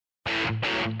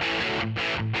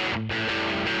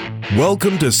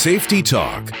Welcome to Safety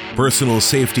Talk. Personal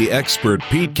safety expert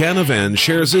Pete Canavan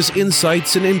shares his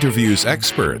insights and interviews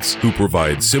experts who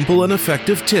provide simple and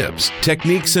effective tips,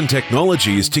 techniques, and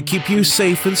technologies to keep you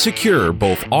safe and secure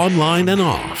both online and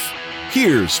off.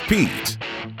 Here's Pete.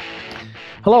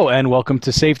 Hello and welcome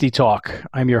to Safety Talk.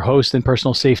 I'm your host and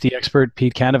personal safety expert,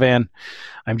 Pete Canavan.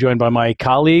 I'm joined by my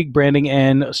colleague, branding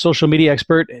and social media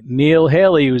expert, Neil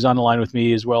Haley, who's on the line with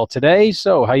me as well today.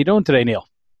 So how you doing today, Neil?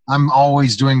 I'm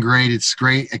always doing great. It's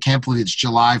great. I can't believe it's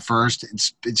July 1st.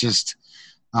 It's just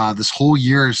this whole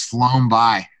year has flown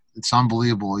by. It's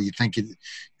unbelievable. You think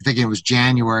it was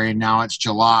January and now it's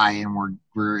July and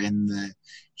we're in the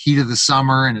heat of the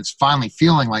summer and it's finally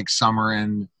feeling like summer.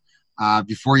 And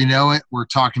before you know it, we're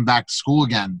talking back to school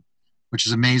again, which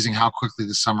is amazing how quickly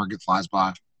the summer flies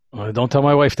by. Well, don't tell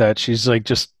my wife that. She's like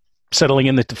just settling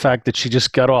in the fact that she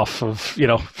just got off of,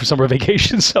 for summer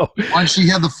vacation. So once she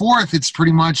had the 4th, it's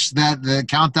pretty much that the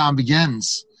countdown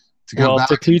begins to go back.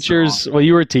 To teachers, well,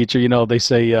 you were a teacher, they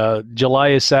say July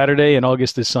is Saturday and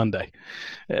August is Sunday.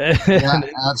 Yeah,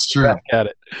 that's true. Back at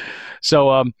it.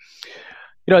 So,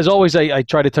 as always, I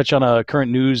try to touch on a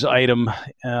current news item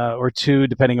or two,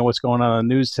 depending on what's going on in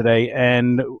the news today.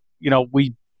 And,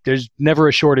 there's never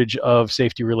a shortage of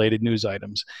safety-related news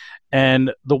items.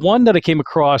 And the one that I came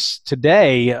across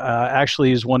today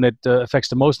actually is one that affects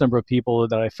the most number of people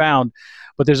that I found.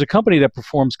 But there's a company that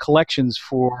performs collections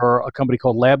for a company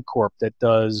called LabCorp that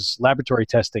does laboratory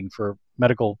testing for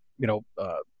medical,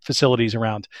 facilities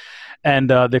around.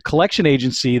 And the collection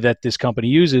agency that this company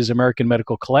uses, American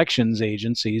Medical Collections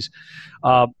Agencies,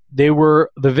 they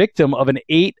were the victim of an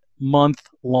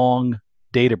 8-month-long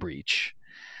data breach.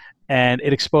 And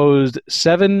it exposed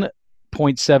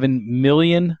 7.7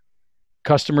 million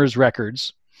customers'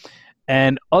 records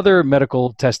and other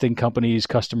medical testing companies'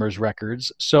 customers'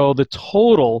 records. So the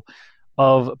total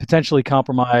of potentially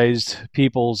compromised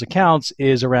people's accounts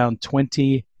is around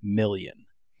 20 million.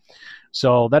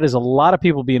 So that is a lot of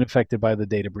people being affected by the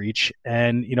data breach.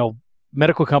 And,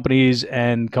 medical companies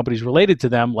and companies related to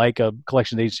them, like a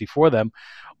collection agency for them,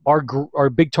 are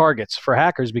big targets for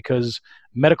hackers because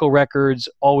medical records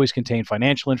always contain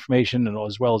financial information and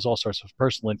as well as all sorts of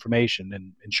personal information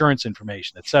and insurance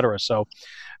information, et cetera. So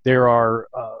there are,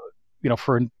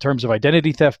 in terms of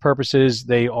identity theft purposes,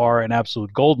 they are an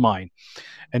absolute gold mine.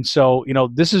 And so,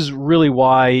 this is really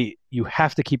why you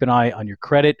have to keep an eye on your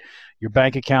credit, your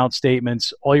bank account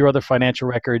statements, all your other financial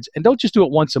records, and don't just do it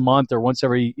once a month or once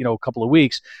every, couple of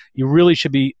weeks. You really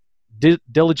should be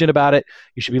diligent about it.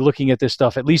 You should be looking at this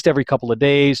stuff at least every couple of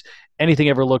days. Anything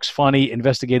ever looks funny,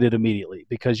 investigate it immediately,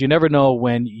 because you never know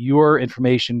when your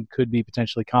information could be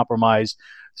potentially compromised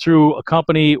through a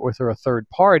company or through a third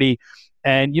party,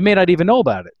 and you may not even know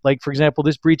about it. Like, for example,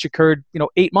 this breach occurred,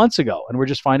 8 months ago, and we're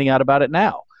just finding out about it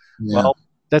now. Yeah. Well,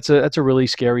 that's a really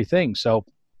scary thing. So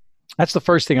that's the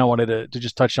first thing I wanted to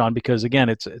just touch on, because again,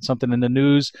 it's something in the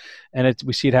news, and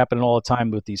we see it happening all the time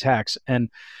with these hacks. And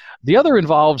the other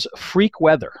involves freak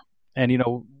weather. And,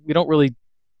 we don't really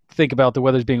think about the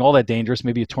weather as being all that dangerous,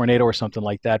 maybe a tornado or something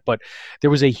like that. But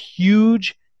there was a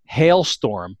huge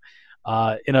hailstorm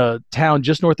in a town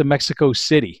just north of Mexico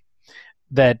City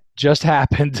that just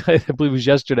happened. I believe it was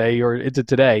yesterday or into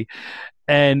today.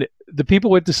 And the people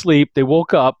went to sleep. They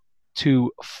woke up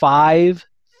to 5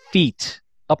 feet,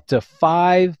 up to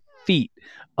 5 feet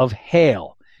of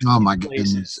hail. Oh my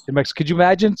goodness! In Mexico, could you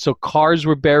imagine? So cars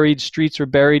were buried, streets were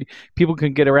buried, people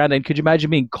couldn't get around. And could you imagine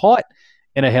being caught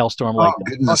in a hailstorm like that?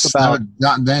 Goodness.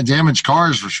 That damaged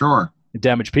cars for sure.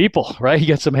 Damaged people, right? You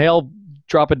got some hail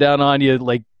dropping down on you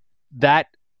like that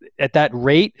at that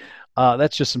rate.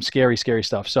 That's just some scary, scary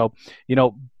stuff. So,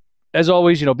 as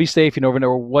always, be safe. You never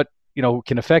know what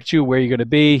can affect you, where you're going to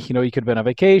be. You could have been on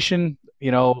vacation,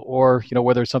 or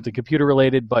whether it's something computer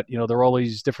related. But there are all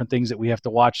these different things that we have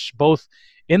to watch, both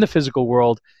in the physical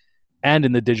world and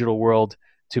in the digital world,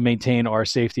 to maintain our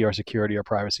safety, our security, our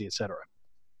privacy, etc.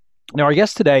 Now, our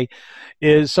guest today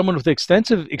is someone with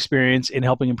extensive experience in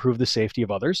helping improve the safety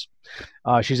of others.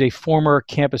 She's a former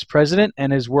campus president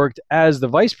and has worked as the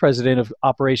vice president of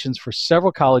operations for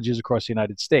several colleges across the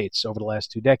United States over the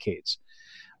last 2 decades.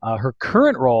 Her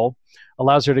current role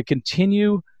allows her to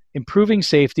continue improving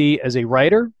safety as a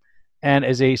writer and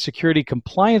as a security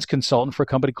compliance consultant for a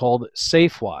company called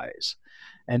SafeWise.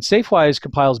 And SafeWise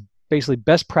compiles basically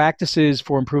best practices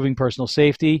for improving personal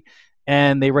safety,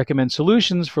 and they recommend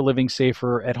solutions for living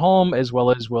safer at home as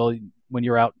well as when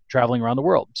you're out traveling around the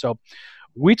world. So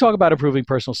we talk about improving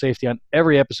personal safety on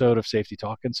every episode of Safety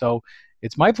Talk. And so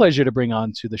it's my pleasure to bring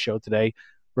on to the show today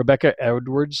Rebecca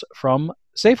Edwards from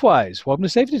SafeWise. Welcome to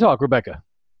Safety Talk, Rebecca.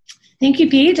 Thank you,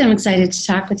 Pete. I'm excited to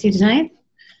talk with you tonight.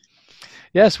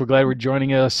 Yes, we're glad we're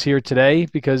joining us here today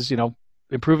because,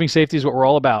 improving safety is what we're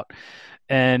all about.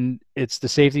 And it's the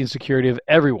safety and security of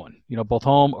everyone, both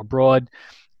home, abroad.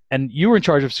 And you were in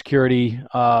charge of security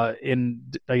in,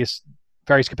 I guess,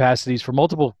 various capacities for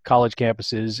multiple college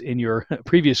campuses in your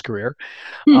previous career,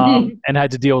 and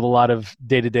had to deal with a lot of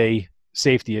day-to-day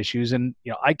safety issues. And,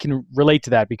 I can relate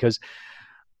to that because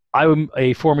I'm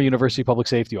a former university public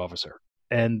safety officer.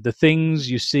 And the things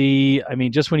you see,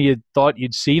 just when you thought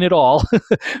you'd seen it all,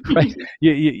 right?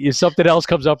 You something else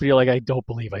comes up and you're like, I don't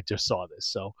believe I just saw this.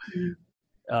 So,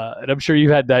 and I'm sure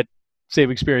you had that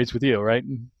same experience with you, right?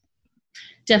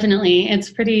 Definitely. It's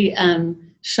pretty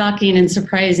shocking and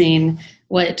surprising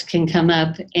what can come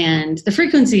up and the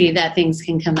frequency that things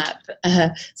can come up.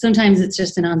 Sometimes it's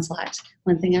just an onslaught,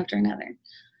 one thing after another.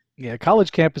 Yeah,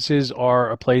 college campuses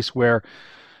are a place where,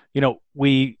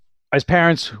 we, as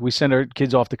parents, we send our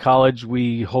kids off to college.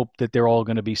 We hope that they're all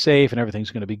going to be safe and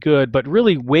everything's going to be good. But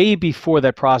really, way before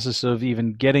that process of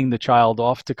even getting the child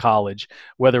off to college,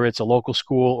 whether it's a local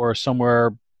school or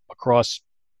somewhere across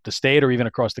the state or even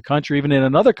across the country, even in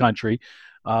another country,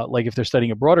 like if they're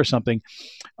studying abroad or something,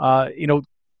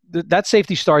 that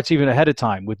safety starts even ahead of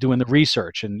time with doing the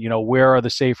research and, where are the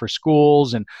safer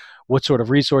schools and what sort of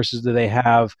resources do they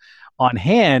have on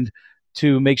hand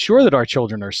to make sure that our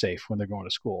children are safe when they're going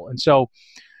to school. And so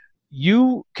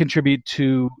you contribute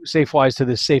to SafeWise to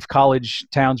the Safe College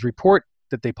Towns report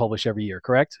that they publish every year,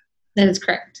 correct? That is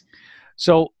correct.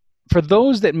 So for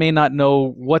those that may not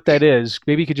know what that is,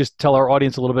 maybe you could just tell our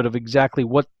audience a little bit of exactly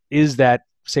what is that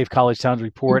Safe College Towns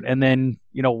report, and then,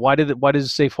 why does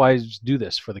SafeWise do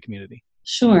this for the community?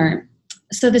 Sure.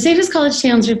 So the Safest College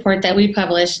Towns report that we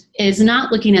publish is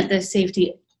not looking at the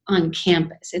safety on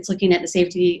campus. It's looking at the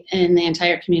safety in the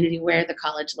entire community where the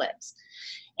college lives.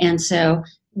 And so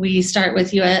we start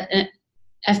with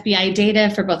FBI data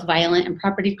for both violent and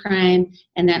property crime,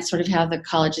 and that's sort of how the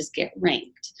colleges get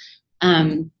ranked.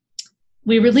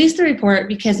 We released the report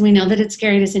because we know that it's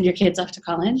scary to send your kids off to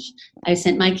college. I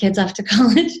sent my kids off to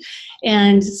college.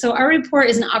 And so our report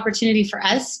is an opportunity for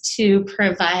us to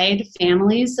provide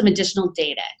families some additional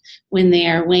data when they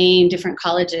are weighing different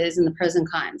colleges and the pros and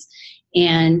cons.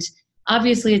 And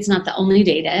obviously, it's not the only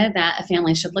data that a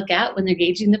family should look at when they're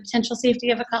gauging the potential safety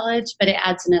of a college, but it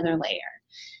adds another layer.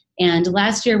 And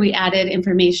last year, we added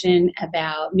information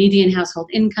about median household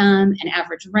income and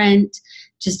average rent,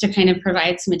 just to kind of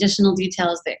provide some additional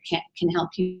details that can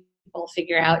help people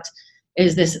figure out,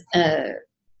 is this a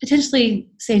potentially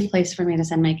safe place for me to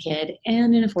send my kid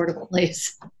and an affordable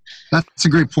place? That's a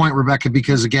great point, Rebecca,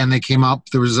 because again, they came up,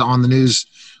 there was on the news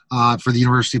for the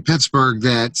University of Pittsburgh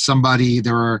that some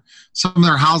of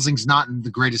their housing's not in the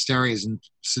greatest areas in the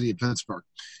city of Pittsburgh.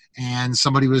 And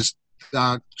somebody was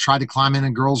tried to climb in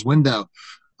a girl's window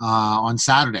on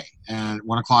Saturday at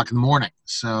 1:00 in the morning.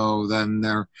 So then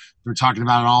they're talking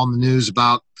about it all in the news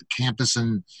about the campus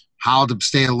and how to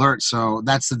stay alert. So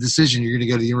that's the decision. You're going to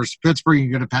go to the University of Pittsburgh,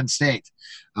 you go to Penn State.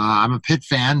 I'm a Pitt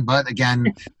fan, but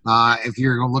again, if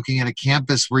you're looking at a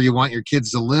campus where you want your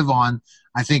kids to live on,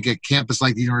 I think a campus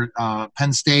like the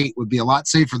Penn State would be a lot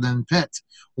safer than Pitt.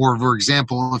 Or, for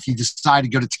example, if you decide to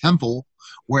go to Temple,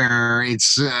 where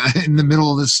it's in the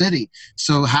middle of the city.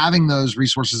 So having those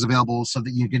resources available so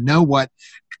that you can know what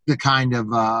the kind of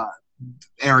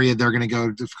area they're going to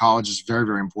go to college is very,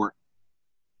 very important.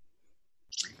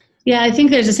 Yeah, I think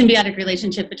there's a symbiotic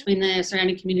relationship between the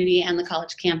surrounding community and the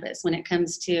college campus when it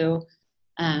comes to,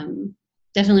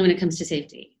 definitely when it comes to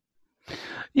safety.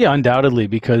 Yeah, undoubtedly,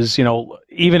 because,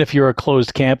 even if you're a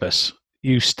closed campus,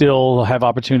 you still have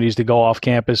opportunities to go off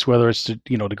campus, whether it's to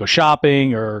go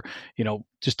shopping or,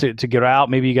 just to get out.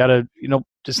 Maybe you got to,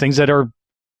 just things that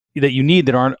you need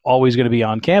that aren't always going to be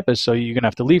on campus. So you're going to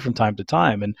have to leave from time to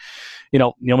time. And,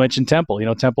 Neil mentioned Temple.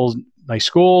 Temple's a nice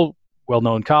school,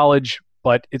 well-known college,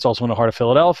 but it's also in the heart of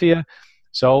Philadelphia.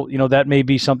 So, that may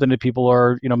be something that people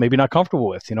are, maybe not comfortable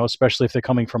with, especially if they're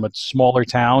coming from a smaller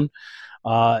town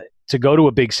to go to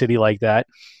a big city like that.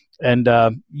 And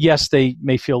yes, they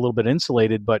may feel a little bit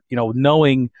insulated, but,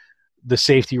 knowing the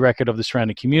safety record of the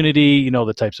surrounding community,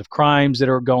 the types of crimes that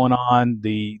are going on,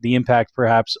 the impact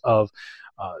perhaps of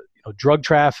drug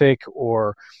traffic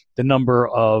or the number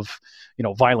of,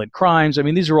 violent crimes. I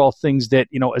mean, these are all things that,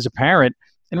 as a parent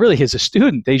and really as a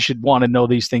student, they should want to know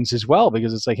these things as well,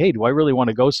 because it's like, hey, do I really want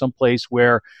to go someplace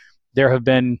where there have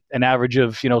been an average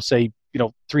of, say,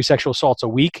 3 sexual assaults a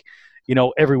week,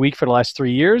 every week for the last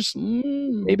 3 years?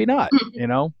 Maybe not,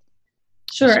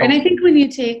 Sure. So, and I think when you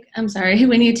take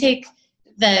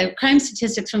the crime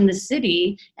statistics from the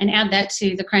city and add that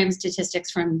to the crime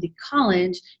statistics from the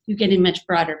college, you get a much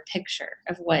broader picture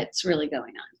of what's really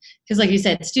going on. Because like you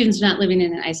said, students are not living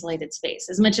in an isolated space.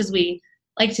 As much as we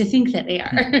like to think that they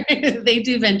are, they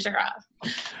do venture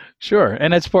off. Sure.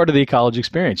 And that's part of the college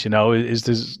experience, is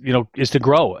to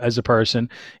grow as a person.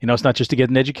 It's not just to get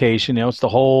an education, it's the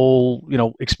whole,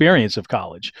 experience of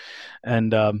college.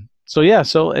 And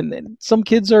and some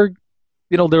kids are,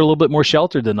 they're a little bit more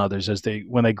sheltered than others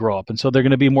when they grow up. And so they're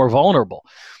going to be more vulnerable.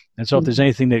 And so if there's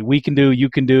anything that we can do, you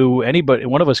can do, anybody,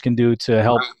 one of us can do to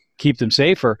help keep them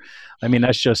safer, I mean,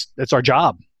 that's our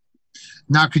job.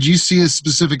 Now, could you see a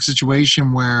specific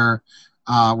situation where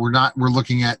we're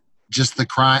looking at just the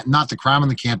crime, not the crime on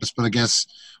the campus, but I guess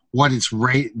what its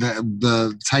rate,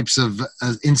 the types of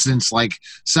incidents like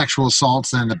sexual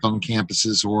assaults that end up on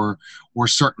campuses or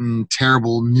certain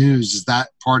terrible news? Is that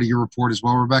part of your report as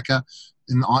well, Rebecca?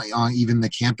 On even the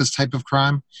campus type of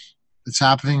crime that's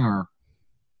happening, or?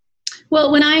 Well,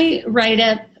 when I write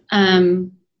up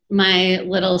my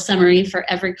little summary for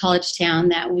every college town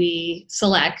that we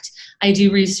select, I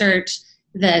do research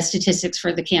the statistics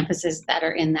for the campuses that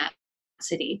are in that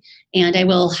city, and I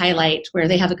will highlight where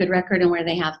they have a good record and where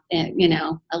they have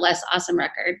a less awesome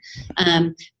record,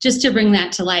 just to bring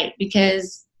that to light.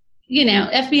 Because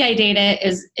FBI data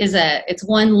it's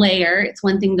one layer, it's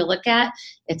one thing to look at.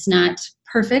 It's not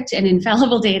perfect and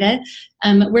infallible data.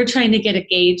 We're trying to get a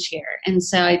gauge here, and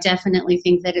so I definitely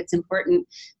think that it's important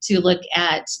to look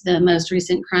at the most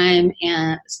recent crime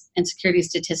and security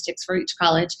statistics for each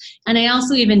college. And I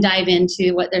also even dive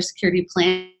into what their security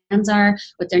plans are,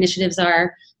 what their initiatives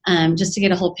are, just to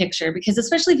get a whole picture. Because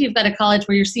especially if you've got a college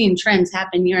where you're seeing trends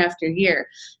happen year after year,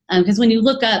 because when you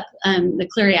look up the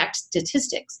Clery Act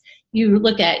statistics, you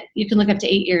can look up to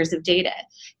 8 years of data.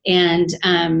 And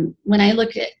when I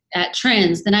look at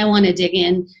trends, then I want to dig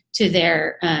in to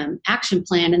their action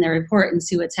plan and their report and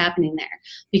see what's happening there.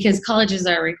 Because colleges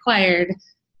are required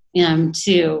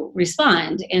to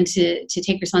respond and to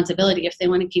take responsibility if they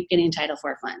want to keep getting Title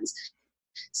IV funds.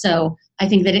 So I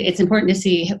think that it's important to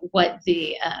see what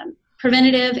the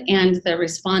preventative and the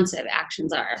responsive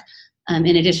actions are,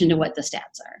 in addition to what the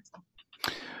stats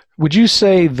are. Would you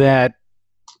say that,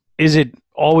 is it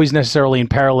always necessarily in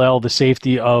parallel, the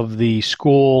safety of the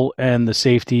school and the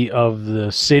safety of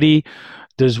the city?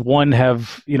 Does one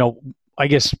have, I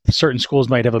guess certain schools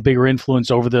might have a bigger influence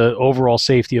over the overall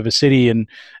safety of a city and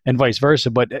vice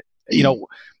versa, but,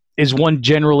 is one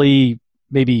generally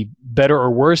maybe better or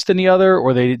worse than the other,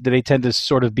 or do they tend to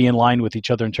sort of be in line with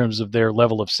each other in terms of their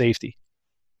level of safety?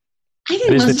 I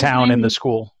think is the town and the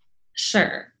school.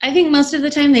 Sure. I think most of the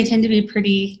time they tend to be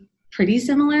pretty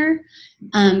similar,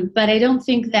 but I don't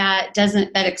think that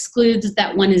excludes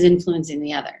that one is influencing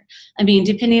the other. I mean,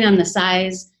 depending on the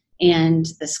size and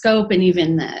the scope and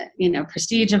even the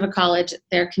prestige of a college,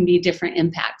 there can be different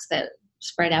impacts that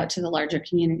spread out to the larger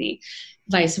community.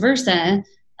 Vice versa,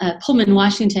 Pullman,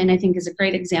 Washington, I think, is a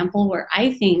great example where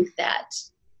I think that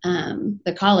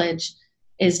the college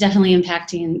is definitely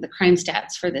impacting the crime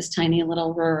stats for this tiny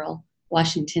little rural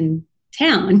Washington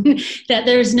town. That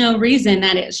there's no reason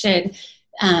that it should.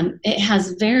 It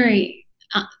has very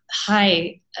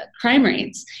high crime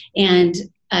rates, and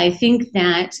I think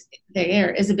that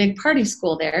there is a big party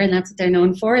school there, and that's what they're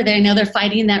known for. I know they're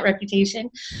fighting that reputation,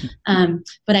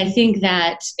 but I think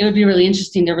that it would be really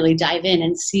interesting to really dive in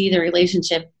and see the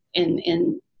relationship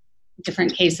in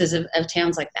different cases of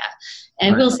towns like that.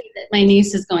 And I will say that my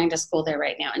niece is going to school there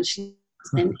right now, and she's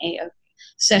been A-OK.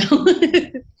 So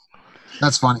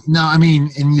that's funny. No, I mean,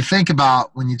 and you think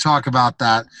about, when you talk about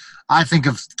that, I think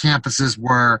of campuses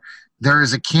where there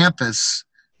is a campus,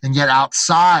 and yet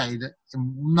outside,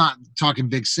 I'm not talking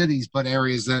big cities, but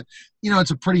areas that,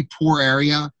 it's a pretty poor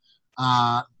area.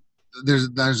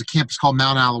 There's a campus called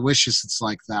Mount Aloysius. It's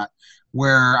like that,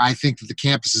 where I think that the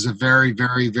campus is a very,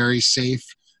 very, very safe,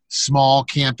 small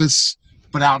campus.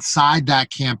 But outside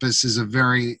that campus is a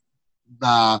very,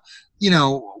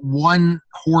 one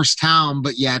horse town,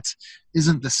 but yet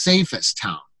isn't the safest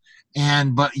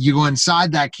town. But you go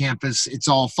inside that campus, it's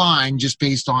all fine, just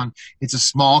based on it's a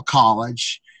small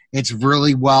college. It's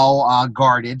really well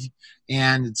guarded,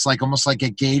 and it's almost like a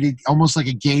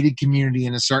gated community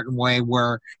in a certain way,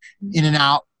 where in and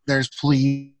out there's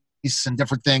police and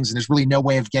different things, and there's really no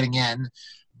way of getting in.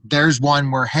 There's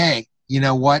one where, hey, you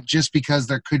know what? Just because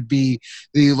there could be,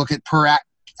 you look at per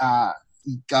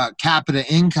capita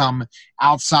income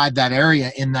outside that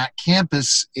area in that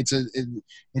campus, it's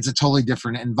a totally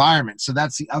different environment. So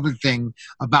that's the other thing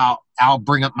about, I'll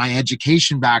bring up my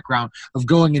education background of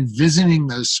going and visiting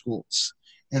those schools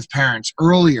as parents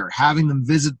earlier, having them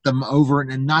visit them over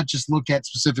and not just look at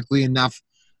specifically enough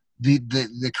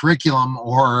the curriculum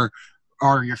or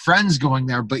your friends going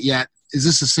there, but yet, is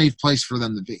this a safe place for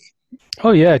them to be?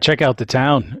 Oh yeah, check out the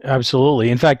town. Absolutely.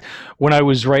 In fact, when I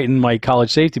was writing my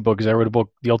college safety book, because I wrote a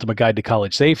book, The Ultimate Guide to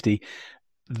College Safety,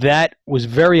 that was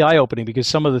very eye-opening, because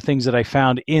some of the things that I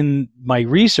found in my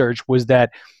research was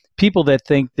that people that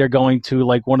think they're going to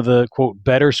like one of the quote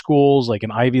better schools, like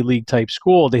an Ivy League type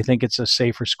school, they think it's a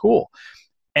safer school.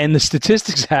 And the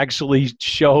statistics actually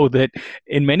show that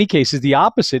in many cases, the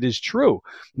opposite is true.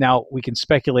 Now, we can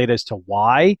speculate as to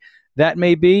why that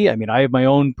may be. I mean, I have my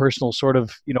own personal sort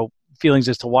of, feelings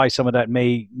as to why some of that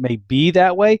may be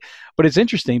that way. But it's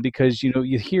interesting because,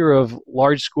 you hear of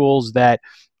large schools that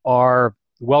are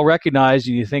well recognized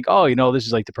and you think, oh, this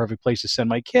is like the perfect place to send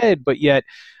my kid. But yet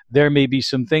there may be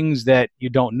some things that you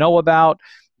don't know about.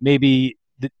 Maybe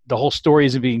the whole story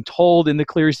isn't being told in the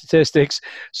clear statistics.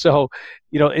 So,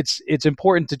 it's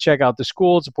important to check out the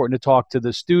school. It's important to talk to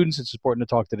the students. It's important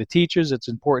to talk to the teachers. It's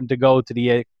important to go to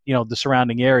the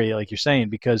surrounding area, like you're saying,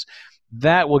 because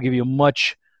that will give you a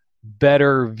much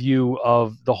better view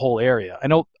of the whole area. I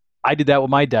know I did that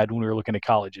with my dad when we were looking at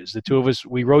colleges. The two of us,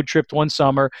 we road tripped one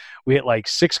summer. We hit like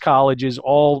 6 colleges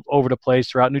all over the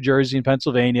place throughout New Jersey and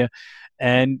Pennsylvania,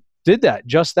 and did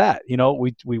just that.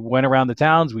 We went around the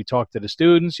towns. We talked to the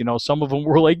students. Some of them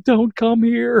were like, "Don't come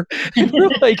here." And we're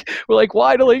like,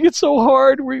 "Why? Like, it's so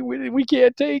hard. We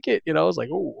can't take it." I was like,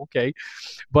 "Oh, okay."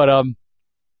 But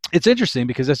it's interesting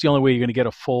because that's the only way you're going to get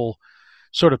a full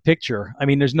sort of picture. I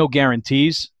mean, there's no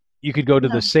guarantees. You could go to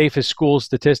the safest school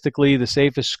statistically, the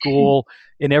safest school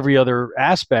in every other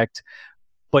aspect,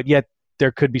 but yet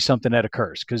there could be something that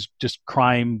occurs because just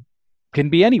crime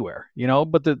can be anywhere,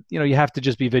 but you have to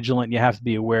just be vigilant, and you have to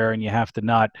be aware, and you have to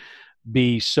not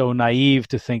be so naive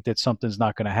to think that something's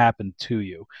not going to happen to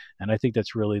you. And I think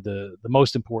that's really the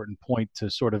most important point to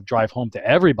sort of drive home to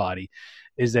everybody,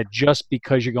 is that just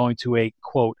because you're going to a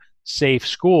quote safe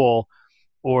school,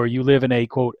 or you live in a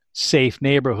quote safe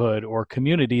neighborhood or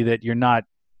community, that you're not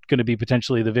going to be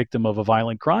potentially the victim of a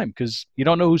violent crime, because you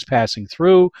don't know who's passing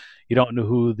through. You don't know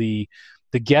who the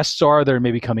guests are that are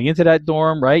maybe coming into that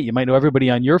dorm, right? You might know everybody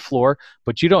on your floor,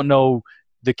 but you don't know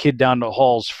the kid down the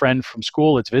hall's friend from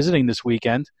school that's visiting this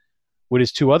weekend with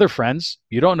his 2 other friends.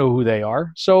 You don't know who they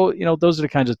are. So, those are the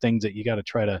kinds of things that you got to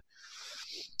try to,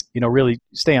 really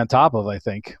stay on top of, I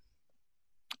think.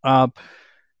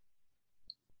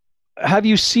 Have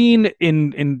you seen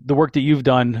in the work that you've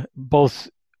done, both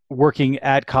working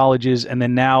at colleges and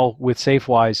then now with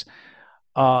SafeWise,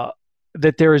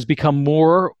 that there has become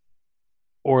more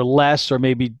or less, or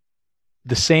maybe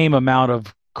the same amount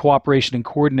of cooperation and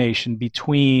coordination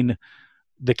between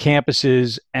the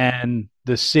campuses and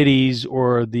the cities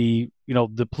or the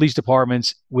police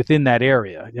departments within that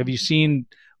area? Have you seen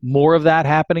more of that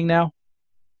happening now?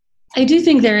 I do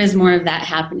think there is more of that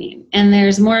happening, and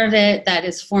there's more of it that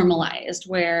is formalized,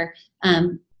 where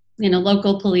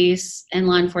local police and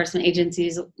law enforcement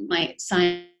agencies might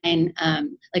sign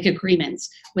like agreements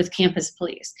with campus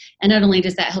police. And not only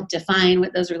does that help define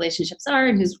what those relationships are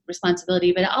and whose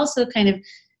responsibility, but it also kind of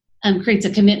creates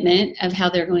a commitment of how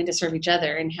they're going to serve each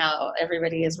other and how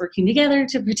everybody is working together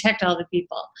to protect all the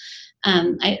people.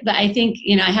 But I think,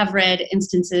 I have read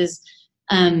instances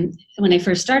when I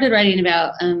first started writing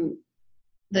about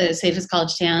the safest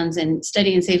college towns and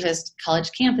studying safest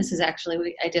college campuses,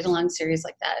 actually, I did a long series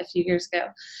like that a few years ago,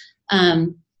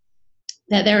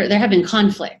 that there have been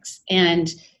conflicts. And,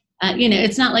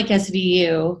 it's not like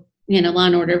SVU, Law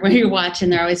and Order, where you watch and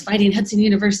they're always fighting Hudson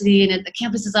University and the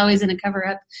campus is always in a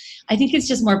cover-up. I think it's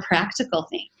just more practical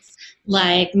things.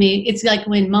 It's like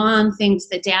when mom thinks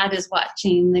that dad is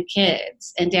watching the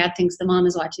kids and dad thinks the mom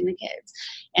is watching the kids.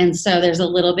 And so there's a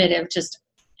little bit of just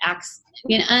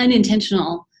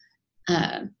unintentional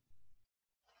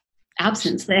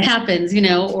absence that happens,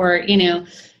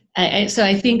 so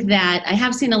I think that I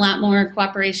have seen a lot more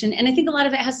cooperation, and I think a lot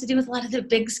of it has to do with a lot of the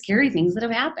big scary things that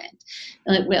have happened,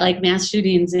 like mass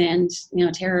shootings and,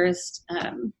 terrorist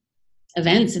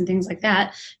events and things like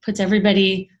that. Puts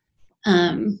everybody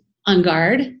on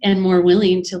guard and more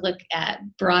willing to look at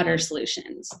broader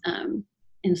solutions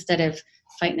instead of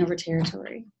fighting over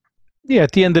territory. Yeah,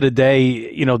 at the end of the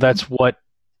day, that's what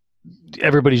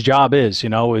everybody's job is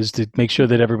to make sure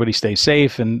that everybody stays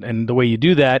safe. And the way you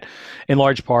do that, in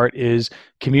large part, is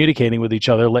communicating with each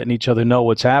other, letting each other know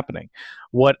what's happening.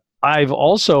 What I've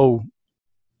also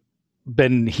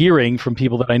been hearing from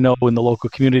people that I know in the local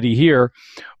community here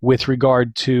with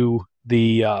regard to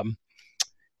the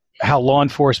how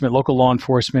local law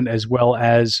enforcement, as well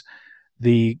as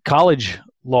the college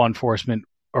law enforcement,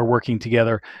 are working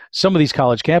together. Some of these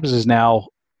college campuses now,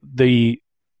 the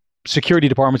security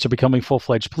departments are becoming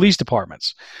full-fledged police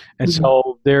departments. And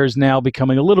so there's now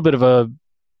becoming a little bit of a,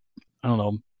 I don't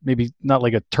know, maybe not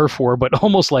like a turf war, but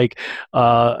almost like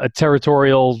a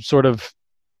territorial sort of,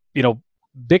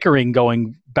 bickering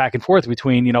going back and forth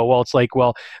between, well, it's like,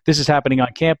 well, this is happening on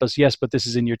campus, yes, but this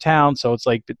is in your town. So it's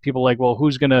like people are like, well,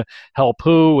 who's going to help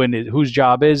who and whose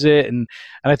job is it? And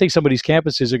I think some of these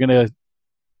campuses are going to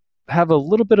have a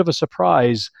little bit of a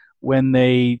surprise when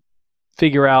they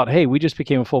figure out, hey, we just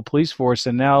became a full police force,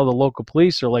 and now the local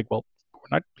police are like, well, we're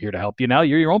not here to help you now.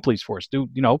 You're your own police force. Do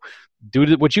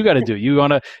what you got to do. You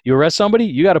arrest somebody,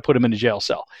 you got to put them in a jail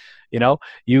cell.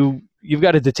 You've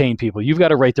got to detain people. You've got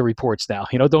to write the reports now.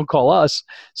 Don't call us.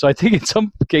 So I think in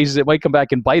some cases it might come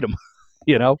back and bite them.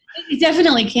 It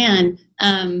definitely can.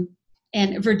 And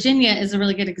Virginia is a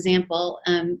really good example.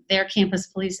 Their Campus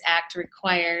Police Act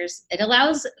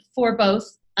allows for both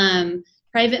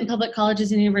private and public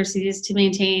colleges and universities to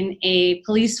maintain a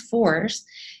police force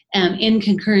in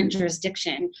concurrent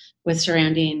jurisdiction with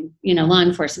surrounding, law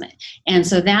enforcement. And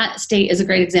so that state is a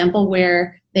great example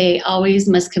where they always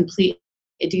must complete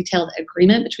a detailed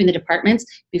agreement between the departments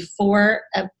before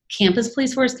a campus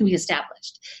police force can be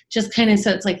established. Just kind of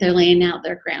so it's like they're laying out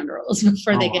their ground rules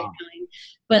before they get going.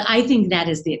 But I think that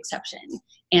is the exception.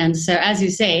 And so, as you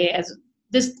say, as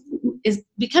this is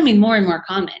becoming more and more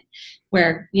common,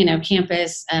 where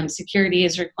campus security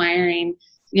is requiring,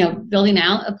 building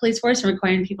out a police force and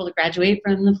requiring people to graduate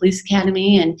from the police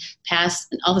academy and pass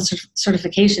all the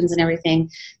certifications and everything.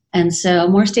 And so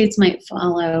more states might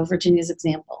follow Virginia's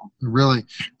example. Really?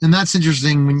 And that's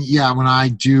interesting when I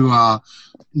do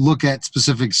look at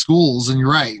specific schools, and you're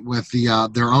right, with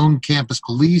their own campus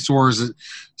police, or is it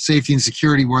safety and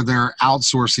security where they're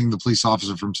outsourcing the police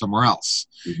officer from somewhere else?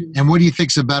 Mm-hmm. And what do you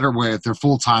think is a better way if they're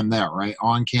full-time there, right?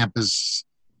 On campus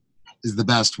is the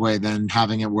best way than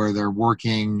having it where they're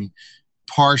working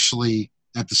partially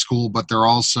at the school, but they're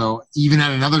also even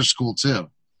at another school too.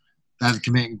 That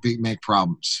can make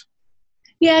problems.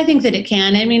 Yeah, I think that it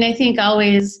can. I mean, I think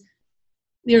always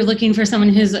you're looking for someone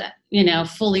who's,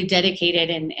 fully dedicated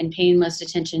and paying most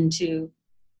attention to,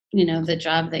 the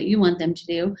job that you want them to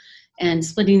do, and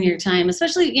splitting your time,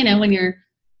 especially, when you're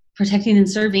protecting and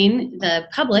serving the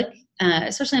public,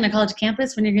 especially on a college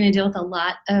campus, when you're going to deal with a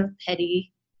lot of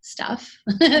petty stuff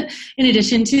in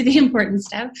addition to the important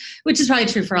stuff, which is probably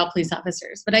true for all police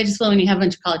officers. But I just feel when you have a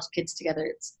bunch of college kids together,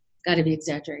 it's got to be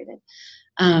exaggerated,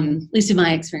 at least in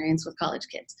my experience with college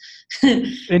kids.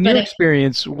 In your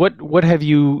experience, what have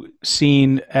you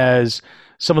seen as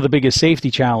some of the biggest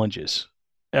safety challenges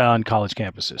on college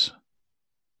campuses?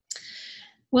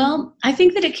 Well, I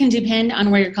think that it can depend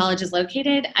on where your college is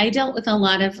located. I dealt with a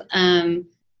lot of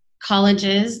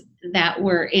colleges that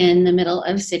were in the middle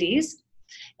of cities.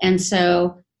 And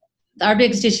so our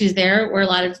biggest issues there were a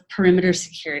lot of perimeter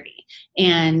security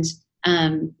and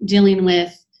dealing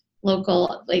with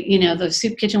local, the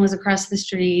soup kitchen was across the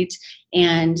street,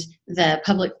 and the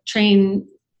public train,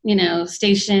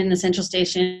 station, the central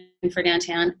station for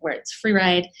downtown where it's free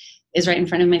ride is right in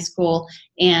front of my school.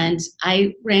 And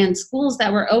I ran schools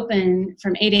that were open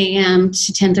from 8 a.m.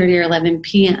 to 10:30 or 11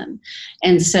 p.m.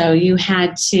 And so you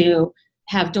had to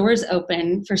have doors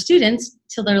open for students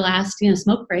till their last,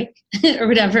 smoke break or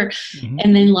whatever, mm-hmm.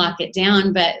 and then lock it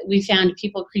down. But we found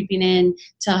people creeping in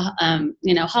to,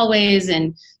 hallways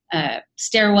and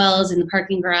stairwells in the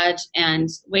parking garage and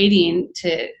waiting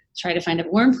to try to find a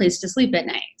warm place to sleep at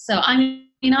night. So,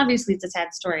 obviously it's a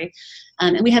sad story.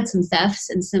 And we had some thefts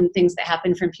and some things that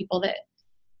happened from people that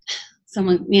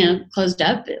someone, closed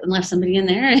up and left somebody in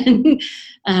there.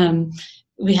 And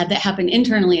we had that happen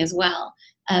internally as well.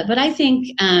 But I think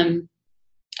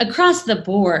across the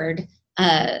board,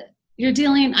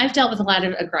 I've dealt with a lot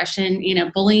of aggression,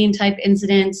 bullying type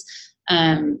incidents,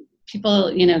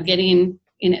 people, getting,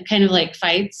 kind of like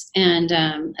fights and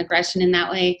aggression in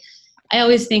that way. I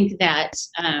always think that,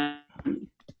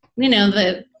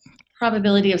 the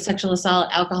probability of sexual assault,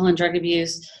 alcohol and drug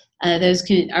abuse, those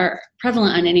are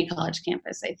prevalent on any college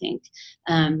campus, I think.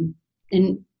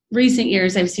 In recent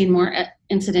years, I've seen more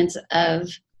incidents of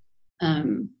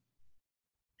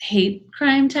hate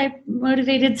crime type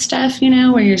motivated stuff,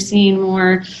 where you're seeing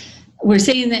more, we're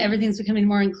saying that everything's becoming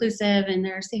more inclusive and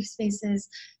there are safe spaces,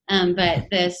 but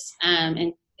this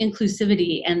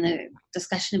inclusivity and the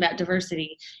discussion about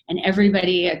diversity and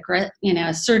everybody,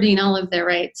 asserting all of their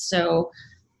rights so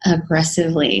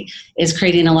aggressively is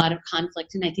creating a lot of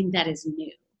conflict. And I think that is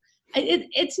new.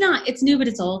 It's new, but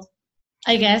it's old.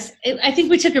 I guess. I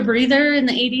think we took a breather in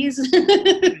the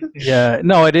 80s. Yeah,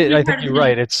 no, I think you're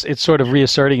right. It's sort of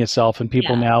reasserting itself, and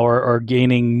people now are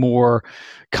gaining more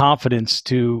confidence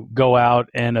to go out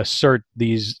and assert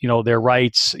these, their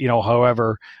rights,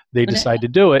 however they decide to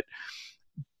do it.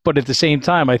 But at the same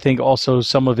time, I think also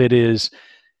some of it is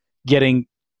getting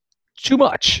too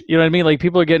much. You know what I mean? Like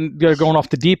people are going off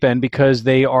the deep end because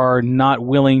they are not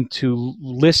willing to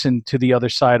listen to the other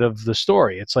side of the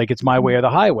story. It's like it's my way or the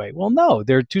highway. Well, no,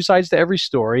 there are two sides to every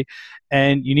story,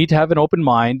 and you need to have an open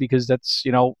mind because that's,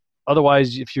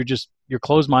 otherwise if you're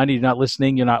closed-minded, you're not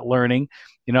listening, you're not learning,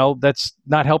 that's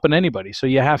not helping anybody. So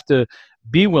you have to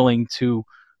be willing to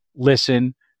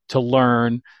listen, to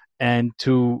learn, and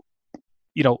to,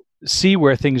 see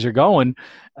where things are going,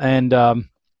 and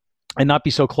not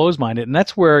be so closed-minded. And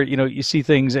that's where, you see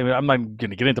things, I mean, I'm not going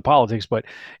to get into politics, but,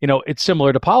 it's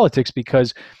similar to politics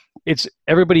because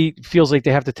everybody feels like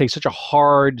they have to take such a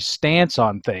hard stance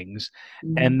on things.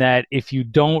 Mm-hmm. And that if you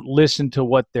don't listen to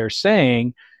what they're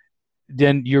saying,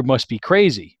 then you must be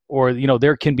crazy, or,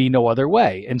 there can be no other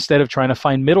way, instead of trying to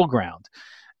find middle ground.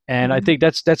 And I think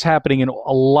that's happening in a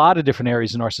lot of different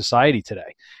areas in our society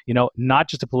today, not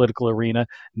just the political arena,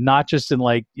 not just in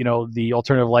the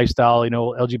alternative lifestyle,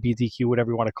 LGBTQ,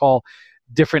 whatever you want to call,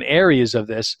 different areas of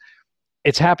this.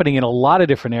 It's happening in a lot of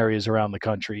different areas around the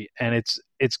country, and it's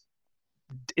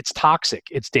toxic,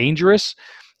 it's dangerous.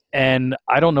 And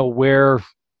I don't know where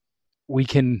we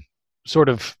can sort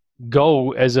of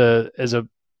go as a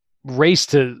race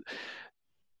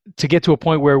to get to a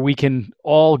point where we can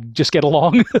all just get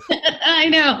along. I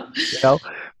know.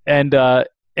 And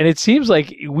it seems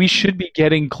like we should be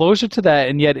getting closer to that,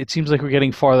 and yet it seems like we're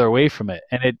getting farther away from it.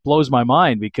 And it blows my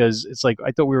mind because it's like,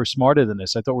 I thought we were smarter than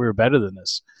this. I thought we were better than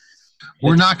this.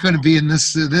 We're not going to be in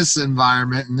this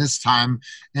environment in this time,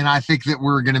 and I think that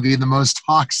we're going to be in the most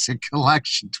toxic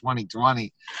election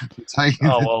 2020.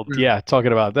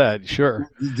 Talking about that, sure.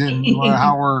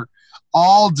 How we're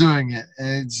all doing it.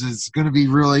 It's going to be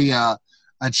really a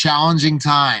challenging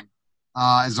time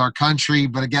as our country.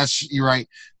 But I guess you're right.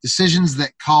 Decisions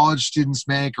that college students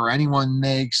make or anyone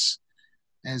makes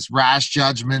as rash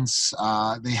judgments,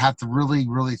 they have to really,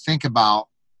 really think about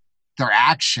their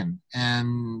action.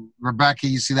 And Rebecca,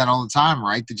 you see that all the time,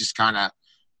 right? They just kind of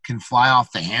can fly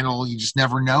off the handle. You just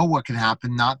never know what can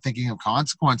happen, not thinking of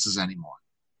consequences anymore.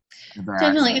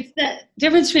 Definitely. It's the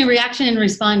difference between reaction and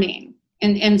responding.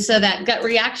 And so that gut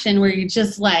reaction where you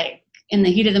just like in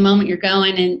the heat of the moment you're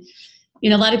going, and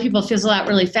a lot of people fizzle out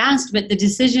really fast, but the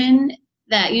decision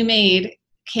that you made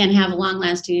can have long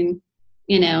lasting,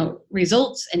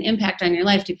 results and impact on your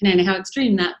life depending on how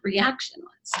extreme that reaction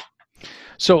was.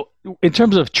 So in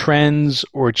terms of trends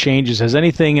or changes, has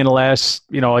anything in the last,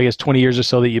 20 years or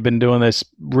so that you've been doing this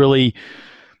really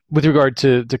with regard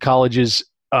to colleges,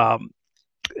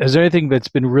 is there anything that's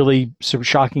been really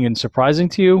shocking and surprising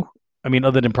to you? I mean,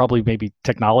 other than probably maybe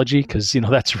technology, because,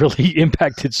 that's really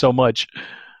impacted so much.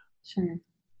 Sure.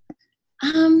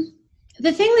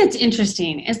 The thing that's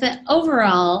interesting is that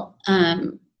overall,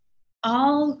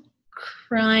 all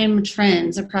crime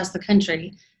trends across the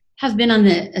country have been on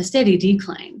a steady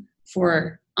decline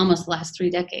for almost the last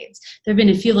 3 decades. There have been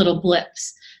a few little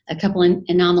blips, a couple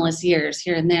anomalous years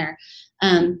here and there.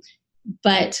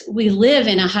 But we live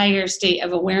in a higher state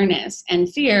of awareness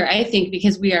and fear, I think,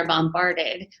 because we are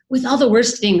bombarded with all the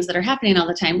worst things that are happening all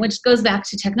the time, which goes back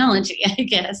to technology, I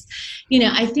guess.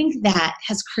 I think that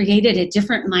has created a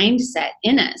different mindset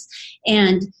in us.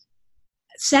 And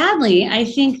sadly, I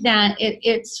think that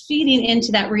it's feeding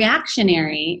into that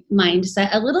reactionary mindset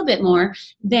a little bit more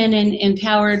than an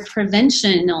empowered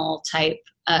preventional type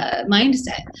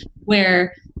mindset,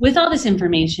 where with all this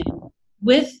information,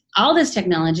 with all this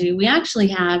technology, we actually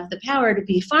have the power to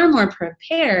be far more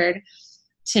prepared,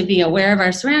 to be aware of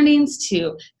our surroundings,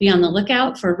 to be on the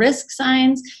lookout for risk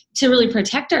signs, to really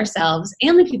protect ourselves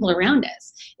and the people around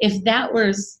us. If that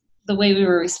was the way we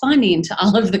were responding to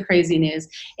all of the crazy news,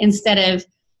 instead of,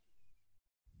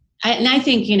 I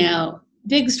think,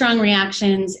 big, strong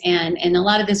reactions and a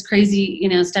lot of this crazy,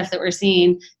 stuff that we're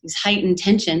seeing, these heightened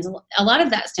tensions, a lot of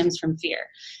that stems from fear.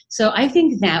 So I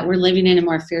think that we're living in a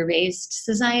more fear-based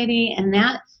society, and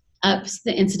that ups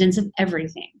the incidence of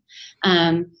everything.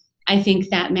 I think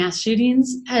that mass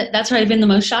shootings, that's probably been the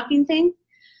most shocking thing.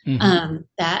 Mm-hmm.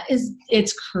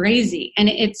 It's crazy. And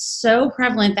it's so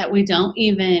prevalent that we don't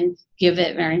even give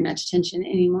it very much attention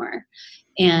anymore.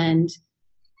 And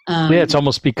it's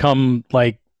almost become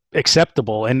like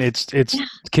acceptable, and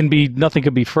nothing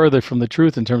could be further from the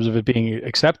truth in terms of it being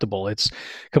acceptable. It's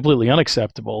completely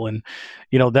unacceptable. And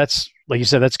that's, like you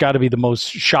said, that's got to be the most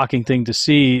shocking thing to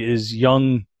see, is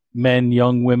young men,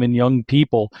 young women, young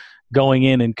people going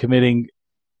in and committing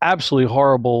absolutely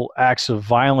horrible acts of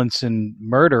violence and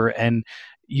murder. And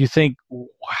you think,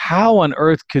 how on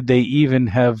earth could they even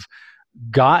have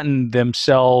gotten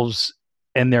themselves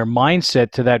and their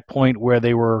mindset to that point where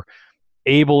they were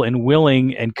able and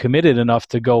willing and committed enough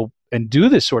to go and do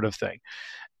this sort of thing?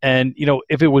 And,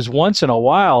 if it was once in a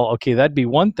while, okay, that'd be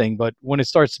one thing. But when it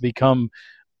starts to become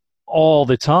all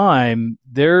the time,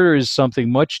 there is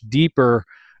something much deeper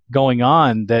going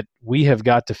on that we have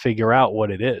got to figure out what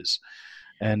it is.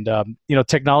 And,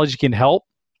 technology can help,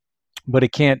 but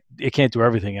it can't do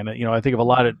everything. And, I think a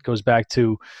lot of it goes back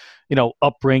to,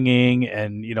 upbringing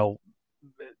and,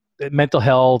 mental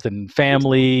health and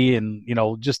family and,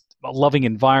 just a loving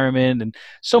environment, and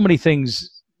so many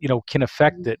things, can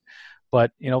affect it.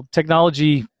 But,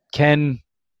 technology can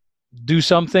do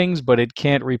some things, but it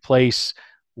can't replace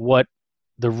what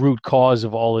the root cause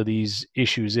of all of these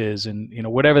issues is. And,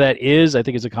 whatever that is, I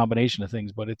think it's a combination of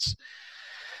things, but it's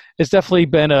definitely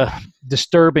been a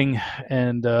disturbing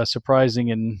and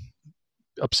surprising and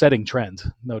upsetting trend,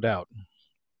 no doubt.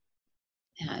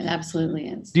 Yeah, it absolutely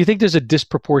is. Do you think there's a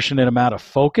disproportionate amount of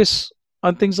focus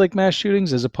on things like mass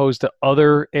shootings as opposed to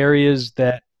other areas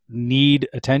that need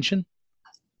attention?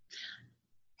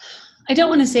 I don't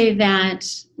want to say that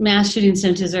mass shootings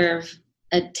don't deserve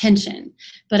attention,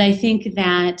 but I think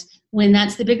that when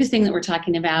that's the biggest thing that we're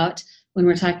talking about, when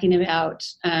we're talking about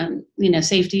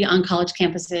safety on college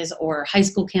campuses or high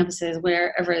school campuses,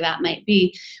 wherever that might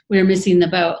be, we're missing the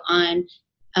boat on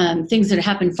things that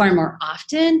happen far more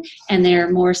often, and they're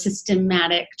more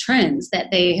systematic trends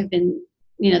that they have been,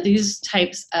 these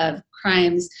types of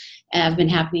crimes have been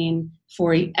happening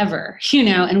forever,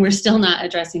 and we're still not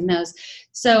addressing those.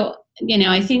 So,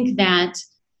 I think that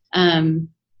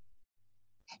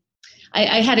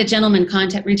I had a gentleman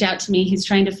reach out to me. He's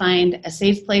trying to find a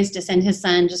safe place to send his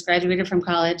son, just graduated from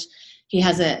college. He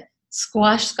has a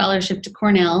squash scholarship to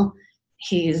Cornell.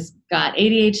 He's got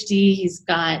ADHD. He's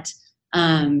got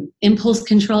impulse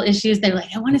control issues. They're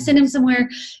like, I want to send him somewhere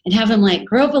and have him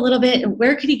grow up a little bit.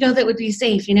 Where could he go that would be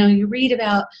safe? You read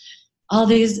about all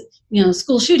these,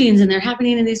 school shootings, and they're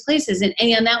happening in these places. And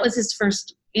that was his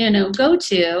first,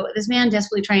 go-to. This man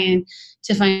desperately trying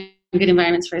to find good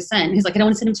environments for his son. He's like, I don't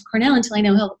want to send him to Cornell until I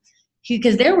know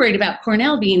because they're worried about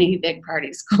Cornell being a big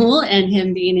party school and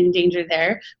him being in danger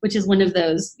there, which is one of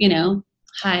those,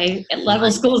 high level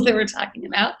schools that we're talking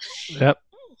about. Yep.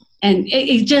 And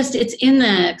it's in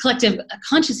the collective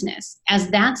consciousness, as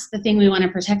that's the thing we want to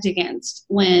protect against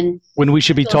when we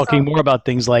should be talking more about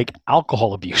things like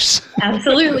alcohol abuse.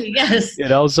 Absolutely. Yes.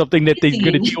 Something that they're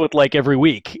going to deal with every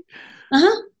week.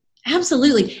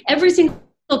 Absolutely. Every single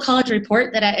college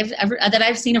report that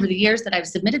I've seen over the years that I've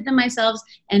submitted them myself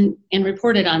and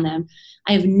reported on them,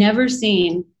 I have never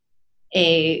seen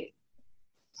a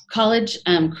college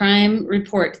crime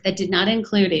report that did not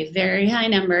include a very high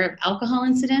number of alcohol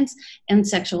incidents and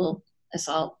sexual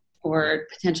assault or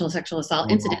potential sexual assault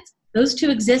incidents. Those two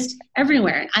exist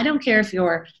everywhere. I don't care if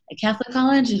you're a Catholic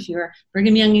college, if you're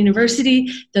Brigham Young University,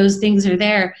 those things are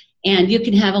there. And you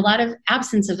can have a lot of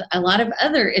absence of a lot of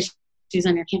other issues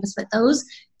on your campus, but those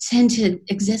tend to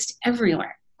exist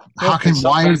everywhere. Why is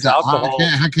that?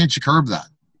 How can't you curb that?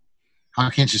 How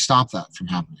can't you stop that from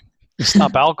happening?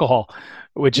 Stop alcohol,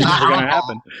 which is never going to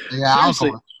happen. Yeah,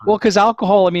 alcohol. Well, because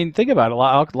alcohol, think about it. A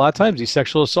lot of times these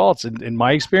sexual assaults, in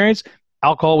my experience,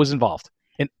 alcohol was involved.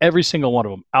 In every single one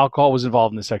of them, alcohol was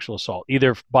involved in the sexual assault,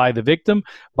 either by the victim,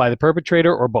 by the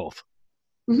perpetrator, or both.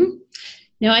 Mm-hmm.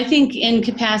 No, I think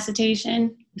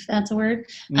incapacitation, if that's a word,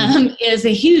 is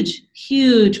a huge,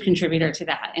 huge contributor to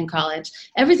that in college.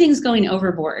 Everything's going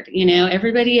overboard,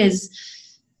 everybody is.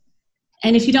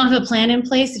 And if you don't have a plan in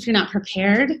place, if you're not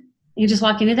prepared, you just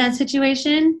walk into that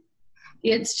situation,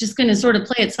 it's just going to sort of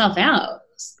play itself out.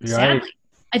 Sadly. Right.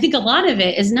 I think a lot of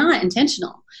it is not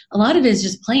intentional. A lot of it is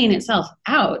just playing itself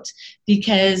out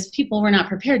because people were not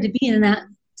prepared to be in that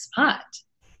spot.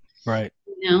 Right.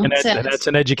 And that's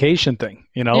an education thing,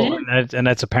 and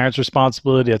that's a parent's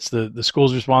responsibility. That's the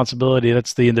school's responsibility.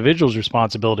 That's the individual's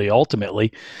responsibility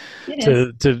ultimately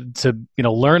to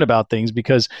learn about things,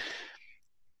 because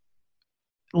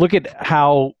look at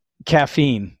how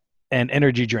caffeine and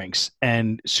energy drinks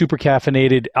and super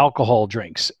caffeinated alcohol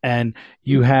drinks, and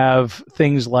you have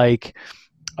things like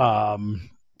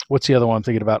what's the other one I'm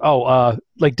thinking about?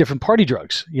 Like different party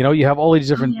drugs. You have all these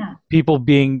different people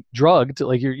being drugged,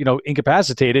 like you're,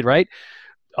 incapacitated, right?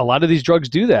 A lot of these drugs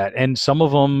do that. And some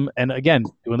of them, and again,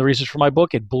 doing the research for my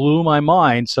book, it blew my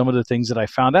mind, some of the things that I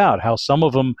found out, how some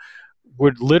of them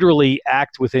would literally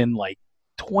act within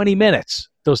 20 minutes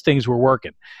those things were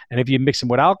working. And if you mix them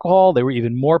with alcohol, they were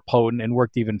even more potent and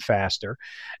worked even faster.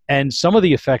 And some of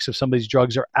the effects of some of these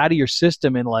drugs are out of your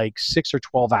system in like 6 or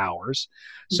 12 hours.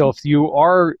 So if you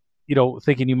are,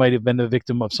 thinking you might have been the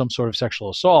victim of some sort of sexual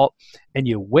assault and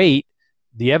you wait,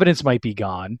 the evidence might be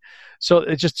gone. So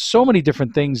it's just so many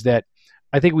different things that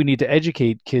I think we need to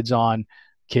educate kids,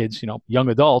 young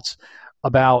adults,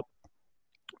 about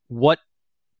what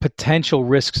potential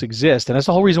risks exist. And that's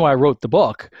the whole reason why I wrote the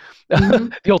book,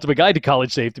 The Ultimate Guide to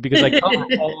College Safety, because I cover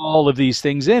all of these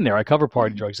things in there. I cover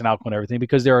party drugs and alcohol and everything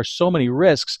because there are so many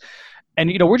risks. And,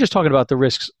 we're just talking about the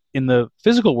risks in the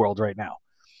physical world right now.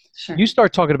 Sure. You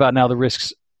start talking about now the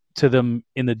risks to them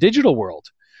in the digital world,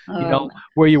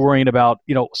 where you're worrying about,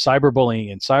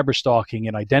 cyberbullying and cyberstalking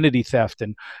and identity theft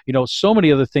and, so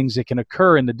many other things that can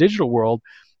occur in the digital world.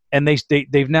 And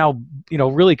they've now,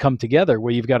 really come together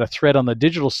where you've got a threat on the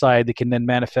digital side that can then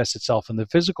manifest itself in the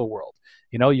physical world.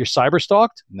 You're cyber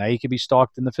stalked, now you can be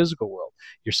stalked in the physical world.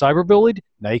 You're cyber bullied,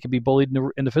 now you can be bullied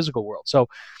in the physical world. So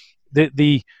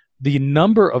the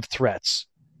number of threats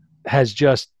has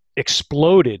just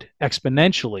exploded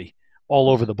exponentially all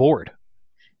over the board.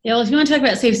 Yeah, well, if you want to talk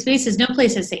about safe spaces, no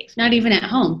place is safe, not even at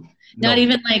home. Not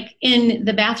even like in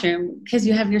the bathroom, because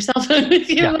you have your cell phone with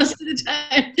you most of the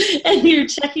time and you're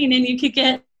checking and you could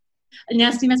get a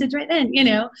nasty message right then,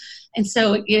 And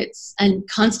so it's a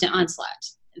constant onslaught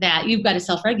that you've got to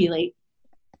self-regulate.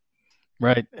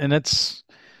 Right. And it's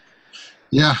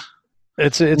a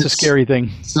scary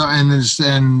thing. So,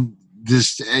 you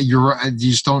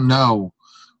just don't know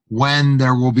when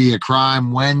there will be a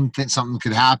crime, when something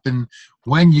could happen,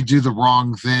 when you do the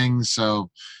wrong thing. So,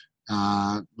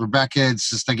 Rebecca, it's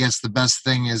just, I guess the best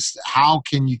thing is how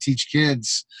can you teach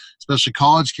kids, especially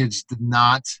college kids, to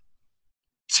not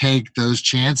take those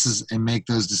chances and make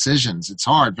those decisions? It's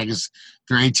hard because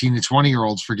they're 18 to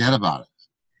 20-year-olds, forget about it.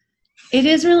 It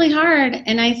is really hard.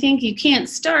 And I think you can't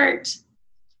start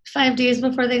 5 days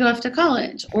before they go off to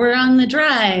college or on the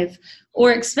drive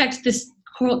or expect this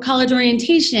college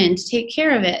orientation to take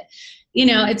care of it.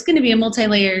 It's going to be a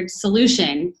multi-layered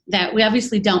solution that we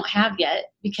obviously don't have yet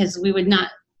because we would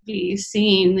not be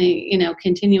seeing the,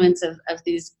 continuance of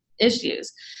these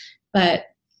issues. But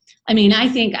I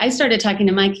think I started talking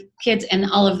to my kids and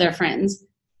all of their friends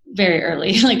very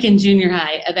early, like in junior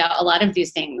high, about a lot of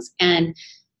these things. And,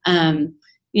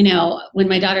 when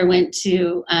my daughter went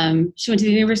to the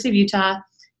University of Utah,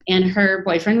 and her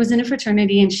boyfriend was in a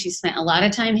fraternity, and she spent a lot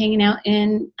of time hanging out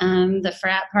in the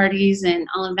frat parties and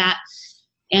all of that.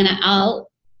 And all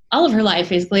of her life,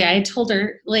 basically, I told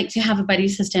her to have a buddy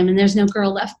system, and there's no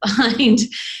girl left behind.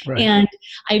 Right. And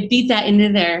I beat that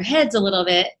into their heads a little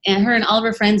bit, and her and all of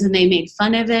her friends, and they made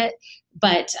fun of it.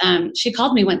 But she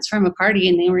called me once from a party,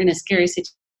 and they were in a scary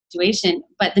situation.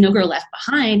 But the no girl left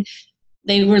behind,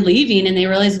 they were leaving, and they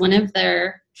realized one of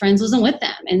their friends wasn't with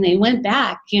them, and they went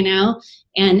back, and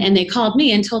they called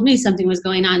me and told me something was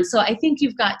going on. So I think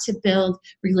you've got to build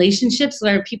relationships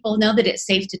where people know that it's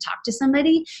safe to talk to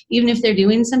somebody, even if they're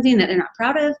doing something that they're not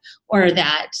proud of or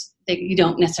that you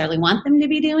don't necessarily want them to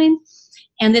be doing,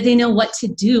 and that they know what to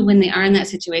do when they are in that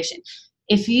situation.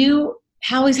 If you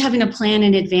always having a plan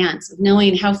in advance of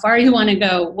knowing how far you want to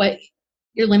go, what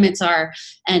your limits are,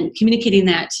 and communicating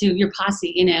that to your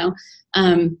posse,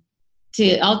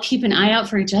 to all keep an eye out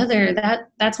for each other,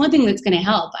 that's one thing that's going to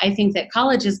help. I think that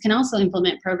colleges can also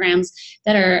implement programs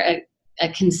that are a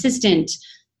consistent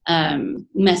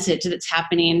message that's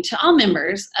happening to all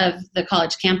members of the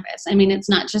college campus. It's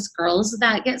not just girls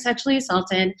that get sexually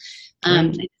assaulted.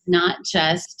 It's not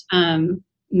just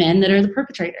men that are the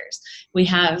perpetrators. We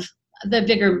have the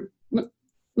bigger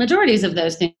majorities of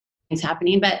those things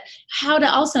happening, but how to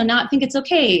also not think it's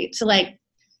okay to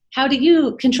how do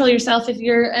you control yourself if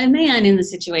you're a man in the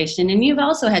situation and you've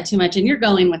also had too much and you're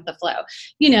going with the flow,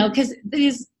 because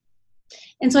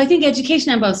and so I think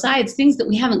education on both sides, things that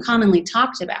we haven't commonly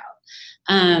talked about,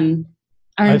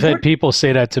 I've had people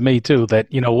say that to me too, that,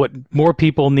 what more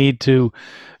people need to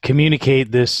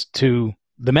communicate this to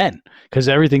the men, because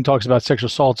everything talks about sexual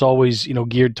assault's always,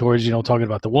 geared towards, talking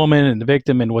about the woman and the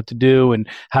victim and what to do and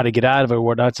how to get out of it or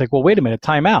whatnot. It's like, well, wait a minute,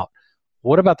 time out.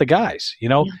 What about the guys?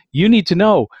 You need to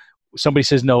know. Somebody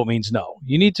says no, it means no.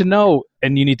 You need to know,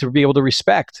 and you need to be able to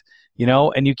respect,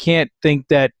 and you can't think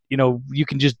that, you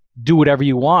can just do whatever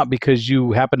you want because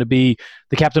you happen to be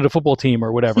the captain of the football team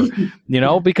or whatever,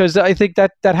 because I think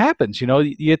that happens.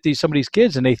 You get some of these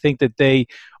kids and they think that they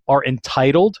are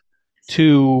entitled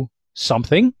to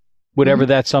something, whatever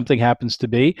that something happens to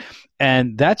be.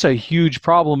 And that's a huge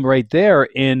problem right there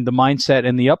in the mindset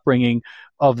and the upbringing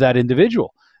of that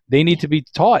individual. They need to be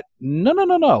taught,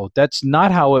 no, that's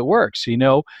not how it works.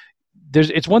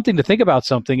 it's one thing to think about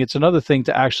something. It's another thing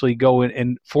to actually go in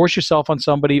and force yourself on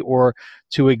somebody, or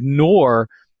to ignore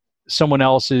someone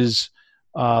else's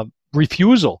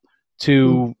refusal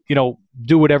to,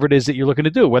 do whatever it is that you're looking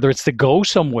to do, whether it's to go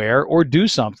somewhere or do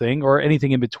something or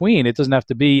anything in between. It doesn't have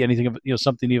to be anything of,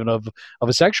 something even of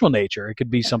a sexual nature. It could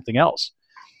be something else.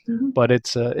 But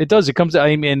it comes,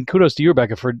 I mean, and kudos to you,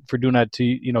 Rebecca, for doing that to,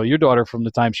 your daughter from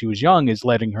the time she was young, is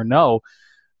letting her know,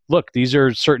 look, these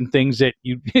are certain things that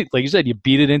you, like you said, you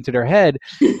beat it into their head,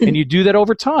 and you do that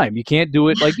over time. You can't do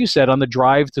it, like you said, on the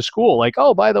drive to school. Like,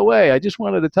 oh, by the way, I just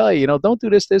wanted to tell you, don't do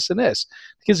this, this, and this.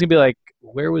 The kids can be like,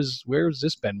 where's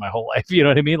this been my whole life? You know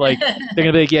what I mean? Like, they're going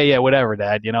to be like, yeah, whatever,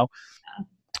 Dad, I'm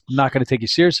not going to take you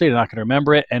seriously. They're not going to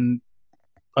remember it. And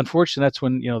unfortunately, that's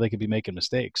when, they could be making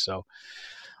mistakes. So,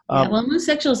 well, most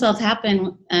sexual assaults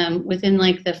happen within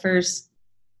like the first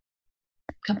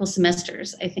couple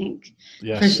semesters, I think.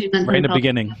 Yes, right in the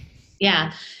beginning.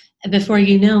 Yeah, before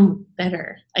you know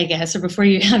better, I guess, or before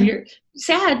you have your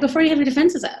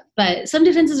defenses up. But some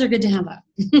defenses are good to have up.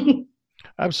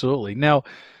 Absolutely. Now,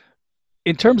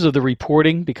 in terms of the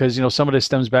reporting, because some of this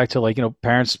stems back to, like,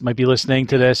 parents might be listening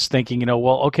to this thinking,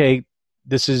 well, okay,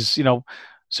 this is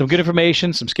some good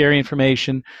information, some scary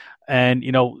information, and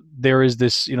there is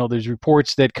this, there's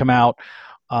reports that come out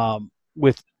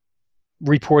with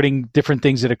reporting different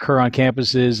things that occur on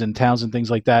campuses and towns and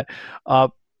things like that.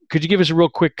 Could you give us a real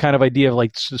quick kind of idea of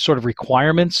like sort of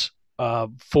requirements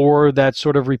for that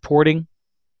sort of reporting?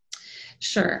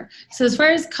 Sure. So as far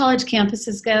as college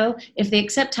campuses go, if they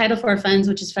accept Title IV funds,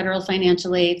 which is federal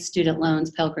financial aid, student loans,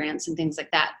 Pell Grants, and things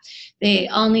like that, they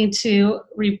all need to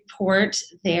report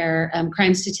their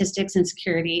crime statistics and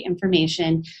security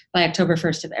information by October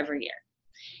 1st of every year.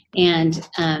 And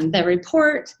the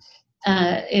report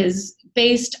is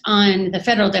based on the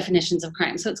federal definitions of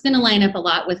crime. So it's going to line up a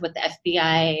lot with what the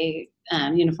FBI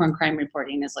Uniform Crime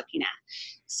Reporting is looking at.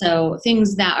 So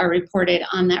things that are reported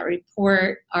on that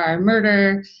report are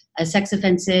murder, sex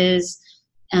offenses,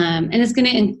 and it's going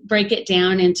to break it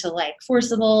down into like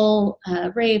forcible,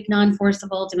 rape,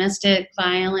 non-forcible, domestic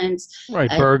violence. Right,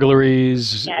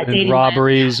 burglaries, and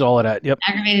robberies, all of that. Yep.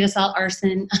 Aggravated assault,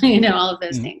 arson, all of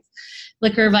those things.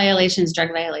 Liquor violations,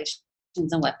 drug violations,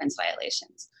 and weapons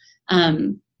violations.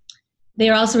 They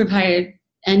are also required,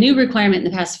 a new requirement in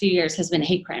the past few years has been a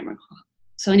hate crime.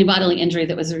 So any bodily injury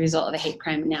that was a result of a hate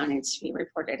crime now needs to be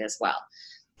reported as well.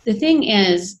 The thing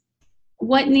is,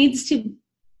 what needs to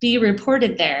be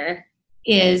reported there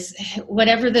is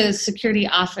whatever the security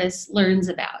office learns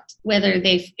about. Whether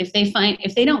if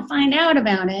they don't find out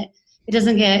about it, it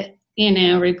doesn't get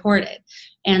reported.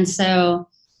 And so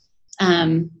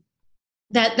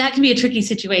that can be a tricky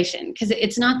situation, because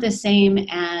it's not the same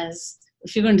as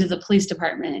if you go into the police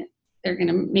department. They're going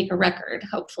to make a record,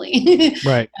 hopefully,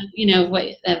 right?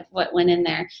 What went in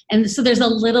there, and so there's a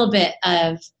little bit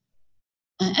of,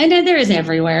 and there is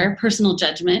everywhere, personal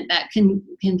judgment that can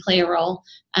play a role,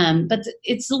 but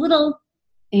it's a little,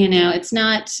 it's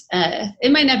not.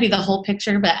 It might not be the whole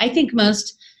picture, but I think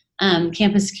most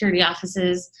campus security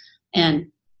offices and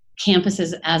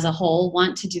campuses as a whole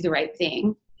want to do the right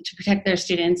thing to protect their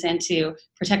students and to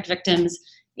protect victims,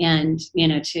 and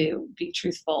to be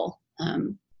truthful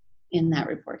in that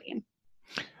reporting.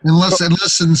 Unless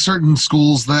in certain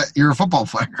schools that you're a football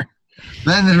player,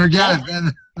 then forget it.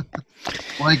 Then,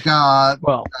 like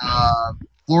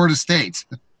Florida State,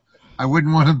 I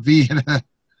wouldn't want to be in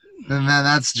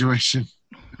that situation.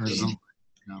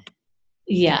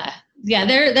 Yeah.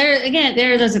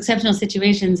 There are those exceptional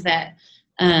situations that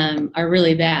are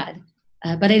really bad,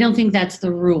 but I don't think that's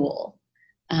the rule.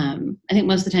 I think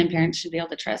most of the time parents should be able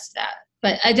to trust that.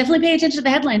 But I definitely pay attention to the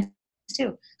headlines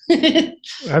too.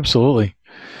 Absolutely.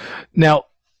 Now,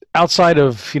 outside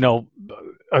of,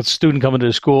 a student coming to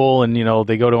the school and,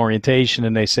 they go to orientation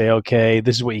and they say, okay,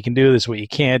 this is what you can do, this is what you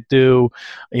can't do.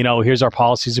 Here's our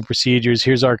policies and procedures.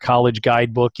 Here's our college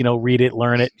guidebook, read it,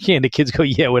 learn it. And the kids go,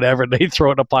 yeah, whatever. They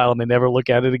throw it in a pile and they never look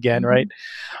at it again. Right.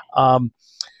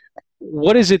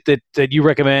 What is it that you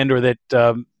recommend, or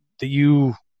that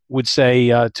you would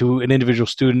say to an individual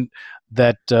student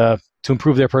that to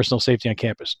improve their personal safety on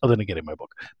campus, other than getting my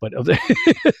book? But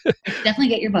definitely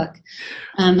get your book.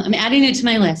 I'm adding it to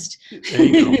my list. There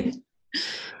you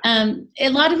go. A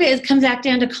lot of it comes back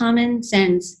down to common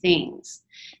sense things,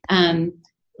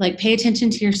 like pay attention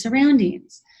to your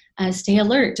surroundings. Stay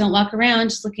alert. Don't walk around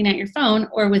just looking at your phone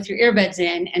or with your earbuds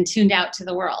in and tuned out to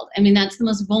the world. I mean, that's the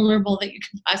most vulnerable that you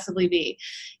could possibly be.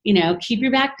 Keep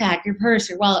your backpack, your purse,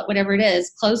 your wallet, whatever it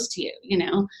is, close to you.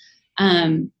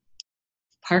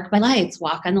 Park by lights,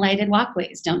 walk on lighted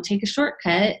walkways. Don't take a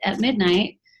shortcut at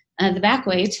midnight. the back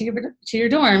way to your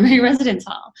dorm or your residence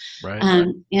hall. Right.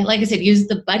 Like I said, use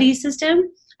the buddy system.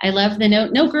 I love the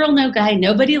no girl, no guy,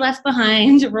 nobody left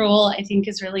behind rule. I think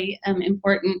is really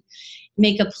important.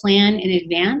 Make a plan in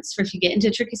advance for if you get into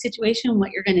a tricky situation,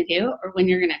 what you're going to do or when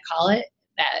you're going to call it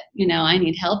that, I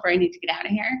need help or I need to get out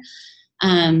of here.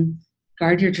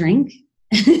 Guard your drink.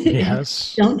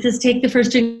 Yes. Don't just take the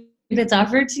first drink that's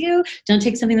offered to you. Don't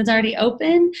take something that's already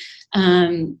open.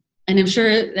 And I'm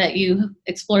sure that you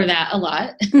explore that a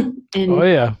lot. Oh,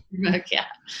 yeah.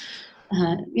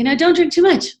 Yeah. Don't drink too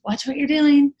much. Watch what you're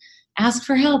doing. Ask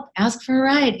for help. Ask for a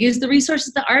ride. Use the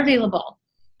resources that are available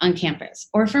on campus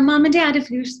or from mom and dad if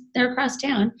they're across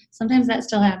town. Sometimes that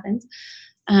still happens.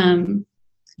 I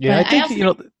think,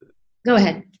 Go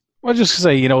ahead. Well, just to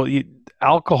say,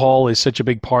 alcohol is such a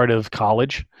big part of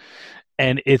college,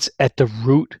 and it's at the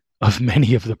root of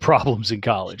many of the problems in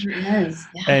college. It is,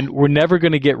 yeah. And we're never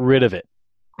going to get rid of it,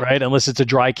 right? Unless it's a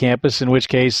dry campus, in which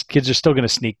case kids are still going to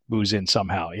sneak booze in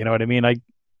somehow. You know what I mean?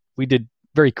 We did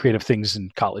very creative things in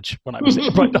college when I was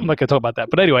there, but I'm not going to talk about that.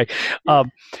 But anyway, but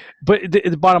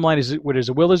the bottom line is where there's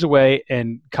a will, there's a way,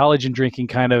 and college and drinking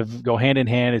kind of go hand in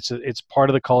hand. It's part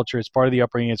of the culture. It's part of the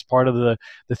upbringing. It's part of the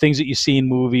things that you see in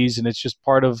movies, and it's just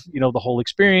part of, the whole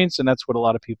experience, and that's what a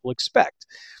lot of people expect.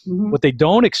 Mm-hmm. What they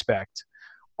don't expect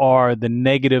are the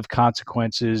negative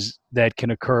consequences that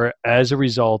can occur as a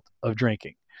result of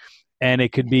drinking. And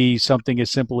it could be something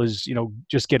as simple as,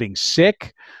 just getting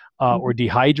sick, or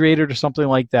dehydrated or something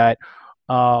like that,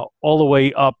 all the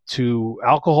way up to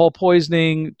alcohol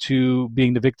poisoning, to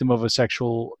being the victim of a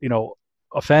sexual,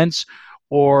 offense,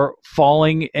 or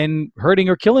falling and hurting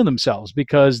or killing themselves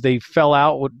because they fell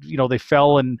out, they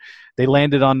fell and they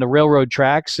landed on the railroad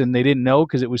tracks and they didn't know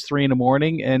because it was 3 a.m.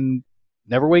 and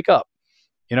never wake up,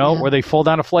 or they fall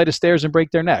down a flight of stairs and break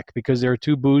their neck because they're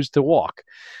too boozed to walk.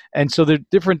 And so there are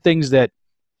different things that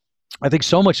I think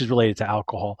so much is related to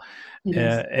alcohol,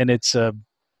 and it's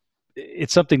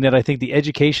something that I think the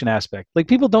education aspect, like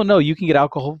people don't know you can get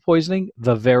alcohol poisoning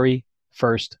the very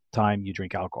first time you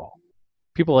drink alcohol.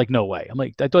 People are like, no way. I'm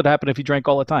like, I thought it happened if you drank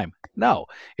all the time. No,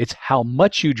 it's how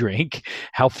much you drink,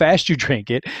 how fast you drink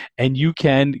it, and you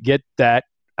can get that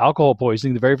alcohol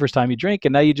poisoning the very first time you drink,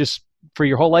 and now you just, for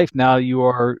your whole life now, you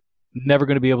are never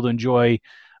going to be able to enjoy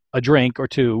a drink or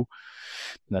two.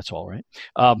 That's all right.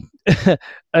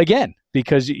 Again,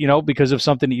 because of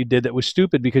something that you did that was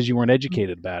stupid because you weren't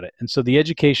educated about it. And so the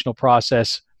educational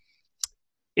process,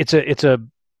 it's a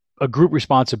group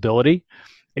responsibility.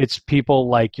 It's people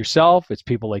like yourself. It's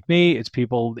people like me. It's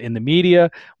people in the media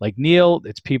like Neil.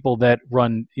 It's people that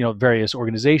run, various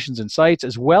organizations and sites,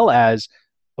 as well as,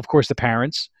 of course, the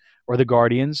parents or the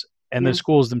guardians and the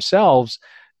schools themselves,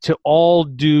 to all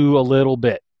do a little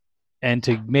bit and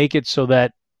to make it so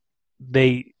that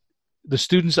the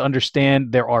students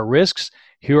understand there are risks.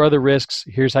 Here are the risks.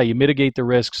 Here's how you mitigate the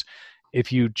risks.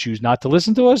 If you choose not to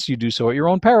listen to us, you do so at your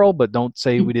own peril, but don't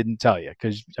say we didn't tell you,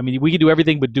 because we can do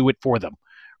everything but do it for them,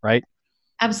 right?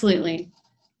 Absolutely.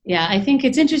 Yeah, I think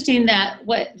it's interesting that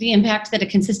what the impact that a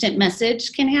consistent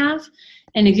message can have.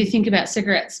 And if you think about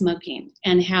cigarette smoking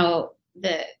and how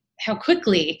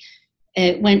quickly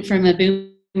it went from a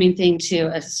booming thing to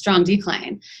a strong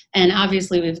decline. And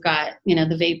obviously we've got, the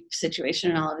vape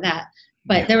situation and all of that,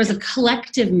 but there was a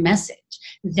collective message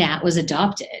that was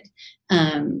adopted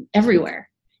everywhere.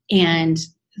 And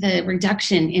the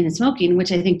reduction in smoking,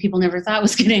 which I think people never thought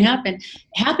was going to happen,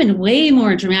 happened way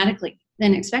more dramatically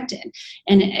than expected.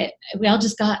 And we all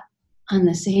just got on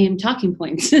the same talking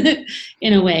points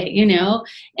in a way,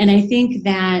 and I think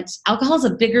that alcohol is a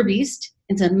bigger beast.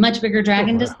 It's a much bigger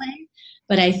dragon to slay.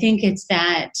 But I think it's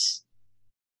that,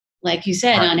 like you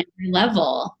said, on every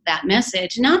level, that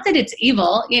message, not that it's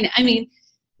evil,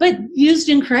 but used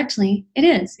incorrectly, it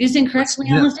is. Used incorrectly,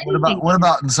 almost anything. What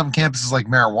about in some campuses like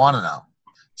marijuana now,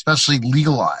 especially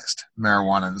legalized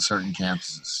marijuana in certain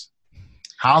campuses?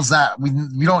 How's that?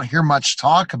 We don't hear much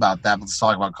talk about that, but let's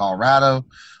talk about Colorado.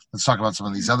 Let's talk about some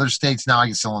of these other states now. I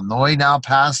guess Illinois now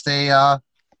passed a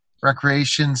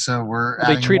recreation, so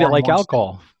they treat it like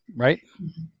alcohol, right?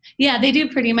 Yeah, they do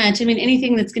pretty much.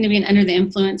 Anything that's going to be an under the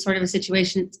influence sort of a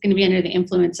situation, it's going to be under the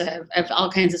influence of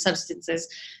all kinds of substances,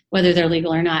 whether they're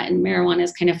legal or not. And marijuana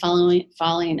is kind of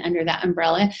falling under that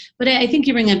umbrella. But I think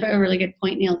you bring up a really good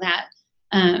point, Neil, that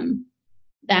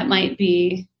that might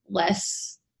be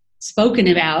less spoken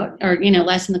about, or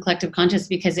less in the collective conscious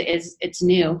because it's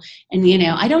new. And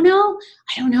I don't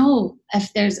know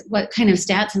if there's what kind of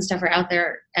stats and stuff are out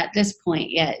there at this point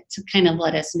yet to kind of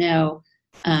let us know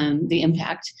the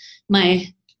impact.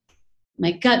 My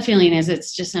gut feeling is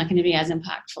it's just not going to be as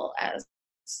impactful as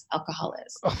drugs alcohol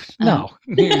is. Oh, no,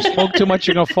 you smoke too much,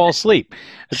 you're gonna fall asleep.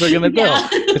 That's what you're gonna do. Yeah.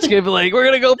 It's gonna be like, we're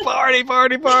gonna go party. You're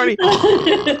gonna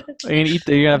eat.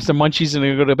 You're gonna have some munchies and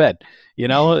then go to bed.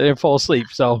 And fall asleep.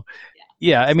 So,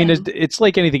 yeah, I mean, it's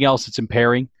like anything else. It's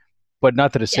impairing, but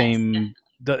not to the same,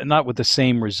 not with the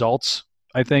same results.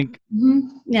 I think. Mm-hmm.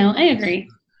 No, I agree.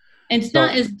 It's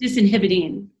not as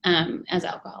disinhibiting as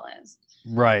alcohol is.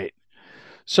 Right.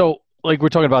 So, like we're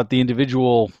talking about the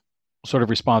individual sort of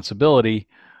responsibility.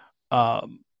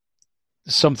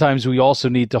 Sometimes we also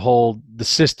need to hold the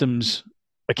systems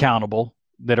accountable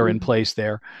that are in place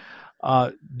there.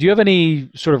 Do you have any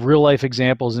sort of real life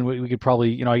examples? And we could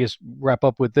probably, I guess, wrap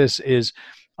up with this is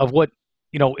of what,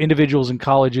 individuals and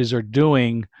colleges are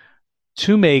doing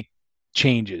to make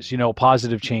changes,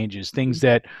 positive changes, things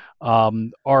that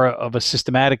are of a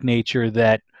systematic nature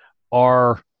that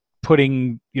are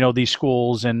putting, these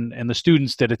schools and the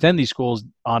students that attend these schools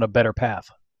on a better path.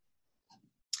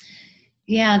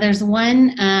 Yeah, there's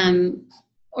one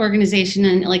organization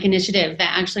and initiative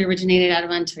that actually originated out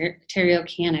of Ontario,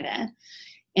 Canada.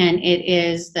 And it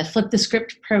is the Flip the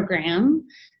Script program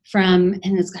and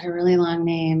it's got a really long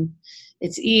name.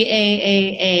 It's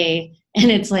EAAA, and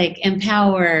it's like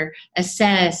empower,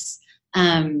 assess.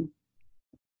 I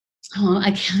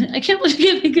can't believe you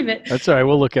can't think of it. That's all right.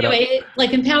 We'll look it up.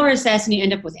 Like empower, assess, and you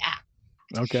end up with act.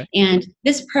 Okay. And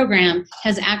this program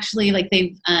has actually,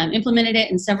 they've implemented it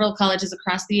in several colleges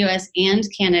across the U.S. and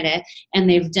Canada, and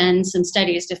they've done some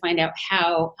studies to find out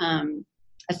how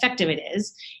effective it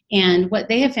is. And what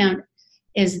they have found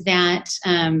is that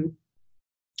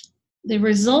the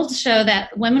results show that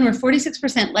women were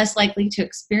 46% less likely to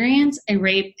experience a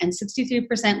rape and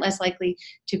 63% less likely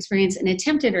to experience an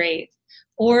attempted rape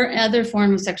or other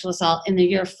form of sexual assault in the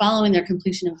year following their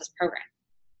completion of this program.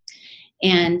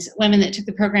 And women that took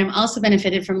the program also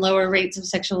benefited from lower rates of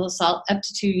sexual assault up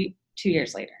to two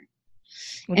years later.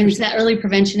 And it's that early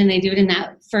prevention, and they do it in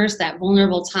that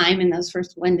vulnerable time in those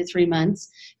first 1 to 3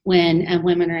 months when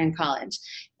women are in college.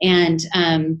 And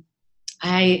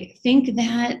I think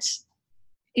that,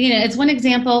 it's one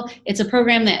example. It's a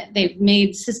program that they've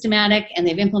made systematic and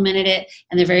they've implemented it,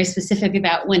 and they're very specific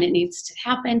about when it needs to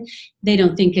happen. They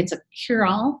don't think it's a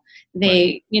cure-all.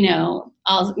 They,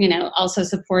 also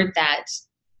support that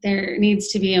there needs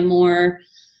to be a more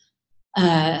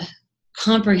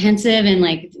comprehensive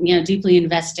and deeply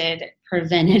invested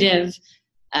preventative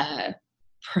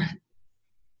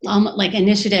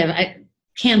initiative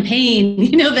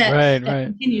campaign, that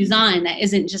continues on, that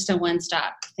isn't just a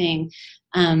one-stop thing.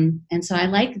 And so I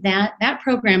like that. That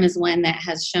program is one that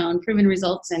has shown proven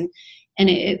results, and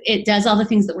it does all the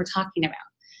things that we're talking about.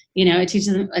 It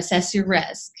teaches them assess your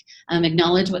risk,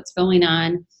 acknowledge what's going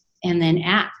on, and then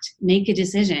act, make a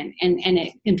decision. And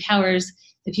it empowers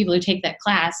the people who take that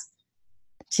class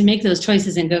to make those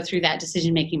choices and go through that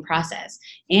decision-making process.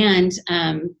 And,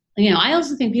 I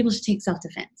also think people should take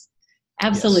self-defense.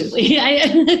 Absolutely.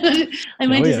 Yes. I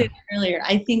meant to say that earlier.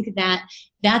 I think that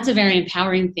that's a very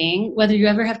empowering thing, whether you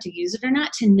ever have to use it or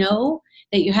not, to know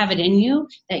that you have it in you,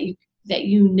 that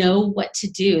you know what to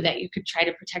do, that you could try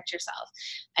to protect yourself.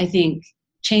 I think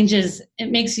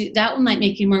that might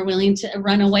make you more willing to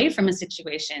run away from a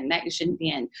situation that you shouldn't be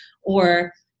in,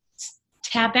 or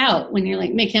tap out when you're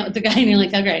making out with the guy and you're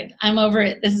like, oh great, I'm over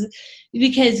it. This is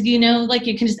because you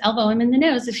can just elbow him in the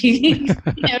nose if he gets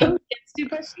too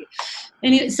pushy.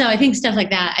 And so I think stuff like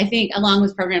that, along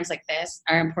with programs like this,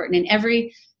 are important. And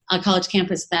every college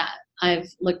campus that I've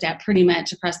looked at pretty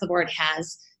much across the board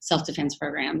has self-defense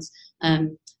programs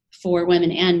for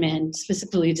women and men,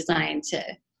 specifically designed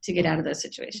to get out of those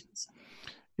situations.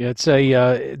 Yeah,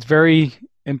 it's very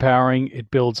empowering. It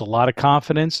builds a lot of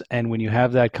confidence, and when you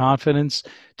have that confidence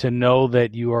to know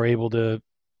that you are able to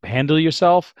handle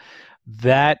yourself,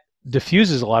 that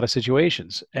diffuses a lot of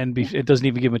situations, and it doesn't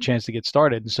even give them a chance to get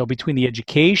started. And so between the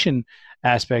education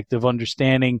aspect of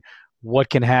understanding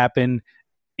what can happen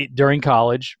during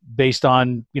college based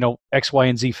on X, Y,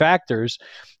 and Z factors,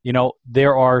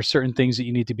 there are certain things that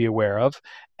you need to be aware of,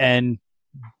 and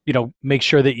make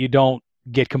sure that you don't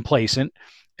get complacent.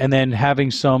 And then having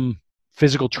some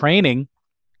physical training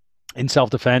in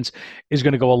self-defense is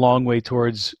going to go a long way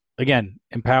towards, again,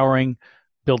 empowering,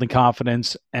 building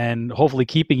confidence, and hopefully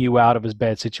keeping you out of a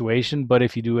bad situation. But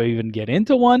if you do even get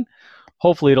into one,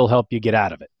 hopefully it'll help you get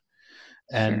out of it.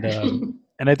 And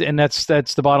and that's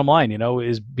the bottom line,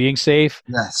 is being safe,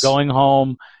 going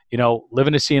home,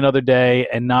 living to see another day,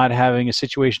 and not having a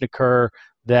situation occur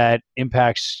that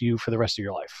impacts you for the rest of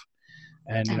your life.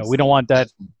 And we don't want that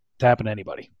to happen to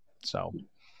anybody. So,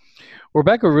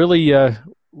 Rebecca, really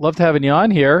loved having you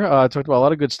on here. Talked about a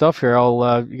lot of good stuff here.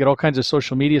 You get all kinds of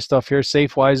social media stuff here.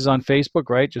 SafeWise is on Facebook,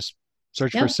 right? Just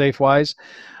search for SafeWise.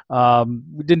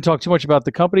 We didn't talk too much about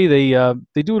the company.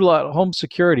 They do a lot of home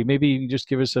security. Maybe you can just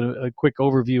give us a quick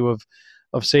overview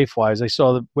of SafeWise. I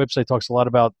saw the website talks a lot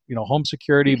about home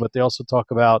security, but they also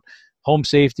talk about home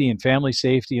safety and family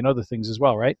safety and other things as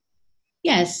well, right?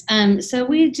 Yes. So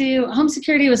we do home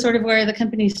security was sort of where the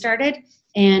company started,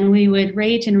 and we would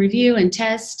rate and review and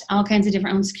test all kinds of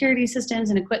different home security systems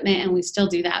and equipment, and we still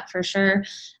do that for sure.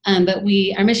 But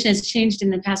our mission has changed in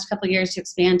the past couple of years to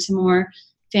expand to more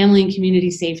family and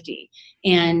community safety.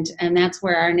 And that's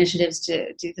where our initiatives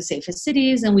to do the safest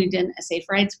cities, and we've done a Safe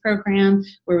Rides program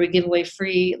where we give away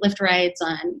free Lyft rides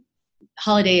on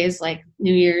holidays like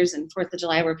New Year's and 4th of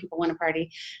July where people want to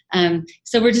party.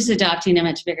 So we're just adopting a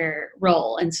much bigger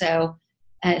role. And so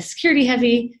security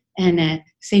heavy and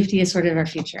safety is sort of our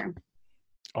future.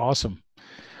 Awesome.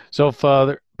 So if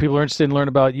people are interested in learning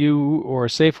about you or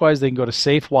SafeWise, they can go to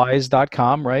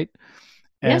safewise.com, right?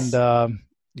 And yes.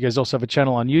 You guys also have a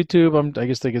channel on YouTube. I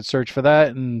guess they could search for that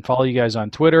and follow you guys on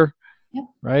Twitter. Yep.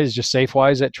 Right? It's just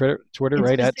SafeWise at Twitter, It's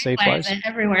right? At SafeWise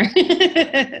everywhere.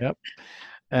 Yep.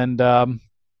 And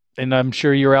I'm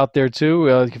sure you're out there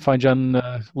too. You can find you on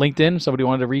LinkedIn. If somebody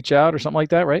wanted to reach out or something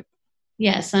like that, right?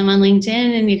 Yes, I'm on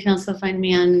LinkedIn, and you can also find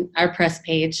me on our press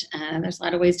page. There's a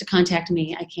lot of ways to contact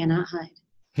me. I cannot hide.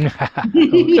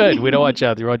 Good. We don't want you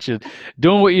out there. We want you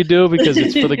doing what you do because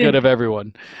it's for the good of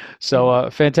everyone. So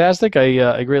fantastic.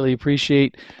 I greatly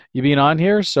appreciate you being on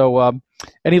here. So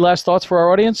any last thoughts for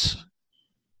our audience?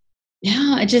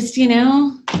 Yeah, just,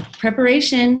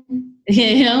 preparation,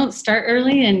 start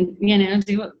early and,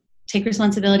 take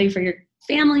responsibility for your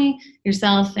family,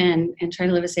 yourself, and try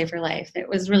to live a safer life. It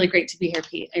was really great to be here,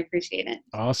 Pete. I appreciate it.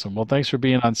 Awesome. Well, thanks for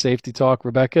being on Safety Talk,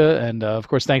 Rebecca. And of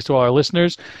course, thanks to all our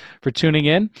listeners for tuning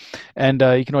in. And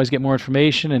you can always get more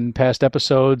information and past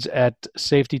episodes at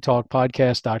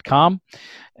safetytalkpodcast.com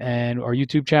and our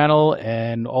YouTube channel,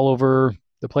 and all over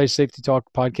the place.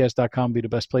 Safetytalkpodcast.com be the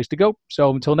best place to go. So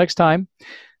until next time,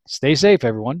 stay safe,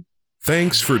 everyone.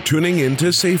 Thanks for tuning in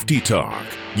to Safety Talk.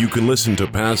 You can listen to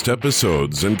past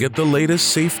episodes and get the latest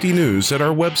safety news at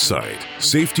our website,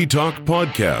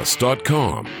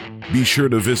 safetytalkpodcast.com. Be sure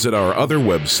to visit our other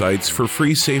websites for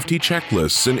free safety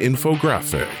checklists and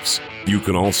infographics. You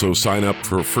can also sign up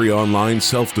for free online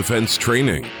self-defense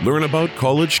training, learn about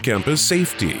college campus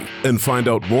safety, and find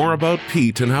out more about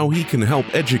Pete and how he can help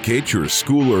educate your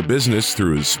school or business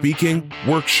through his speaking,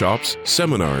 workshops,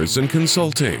 seminars, and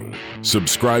consulting.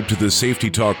 Subscribe to the Safety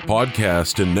Talk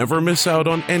podcast and never miss out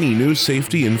on any new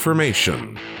safety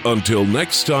information. Until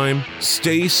next time,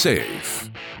 stay safe.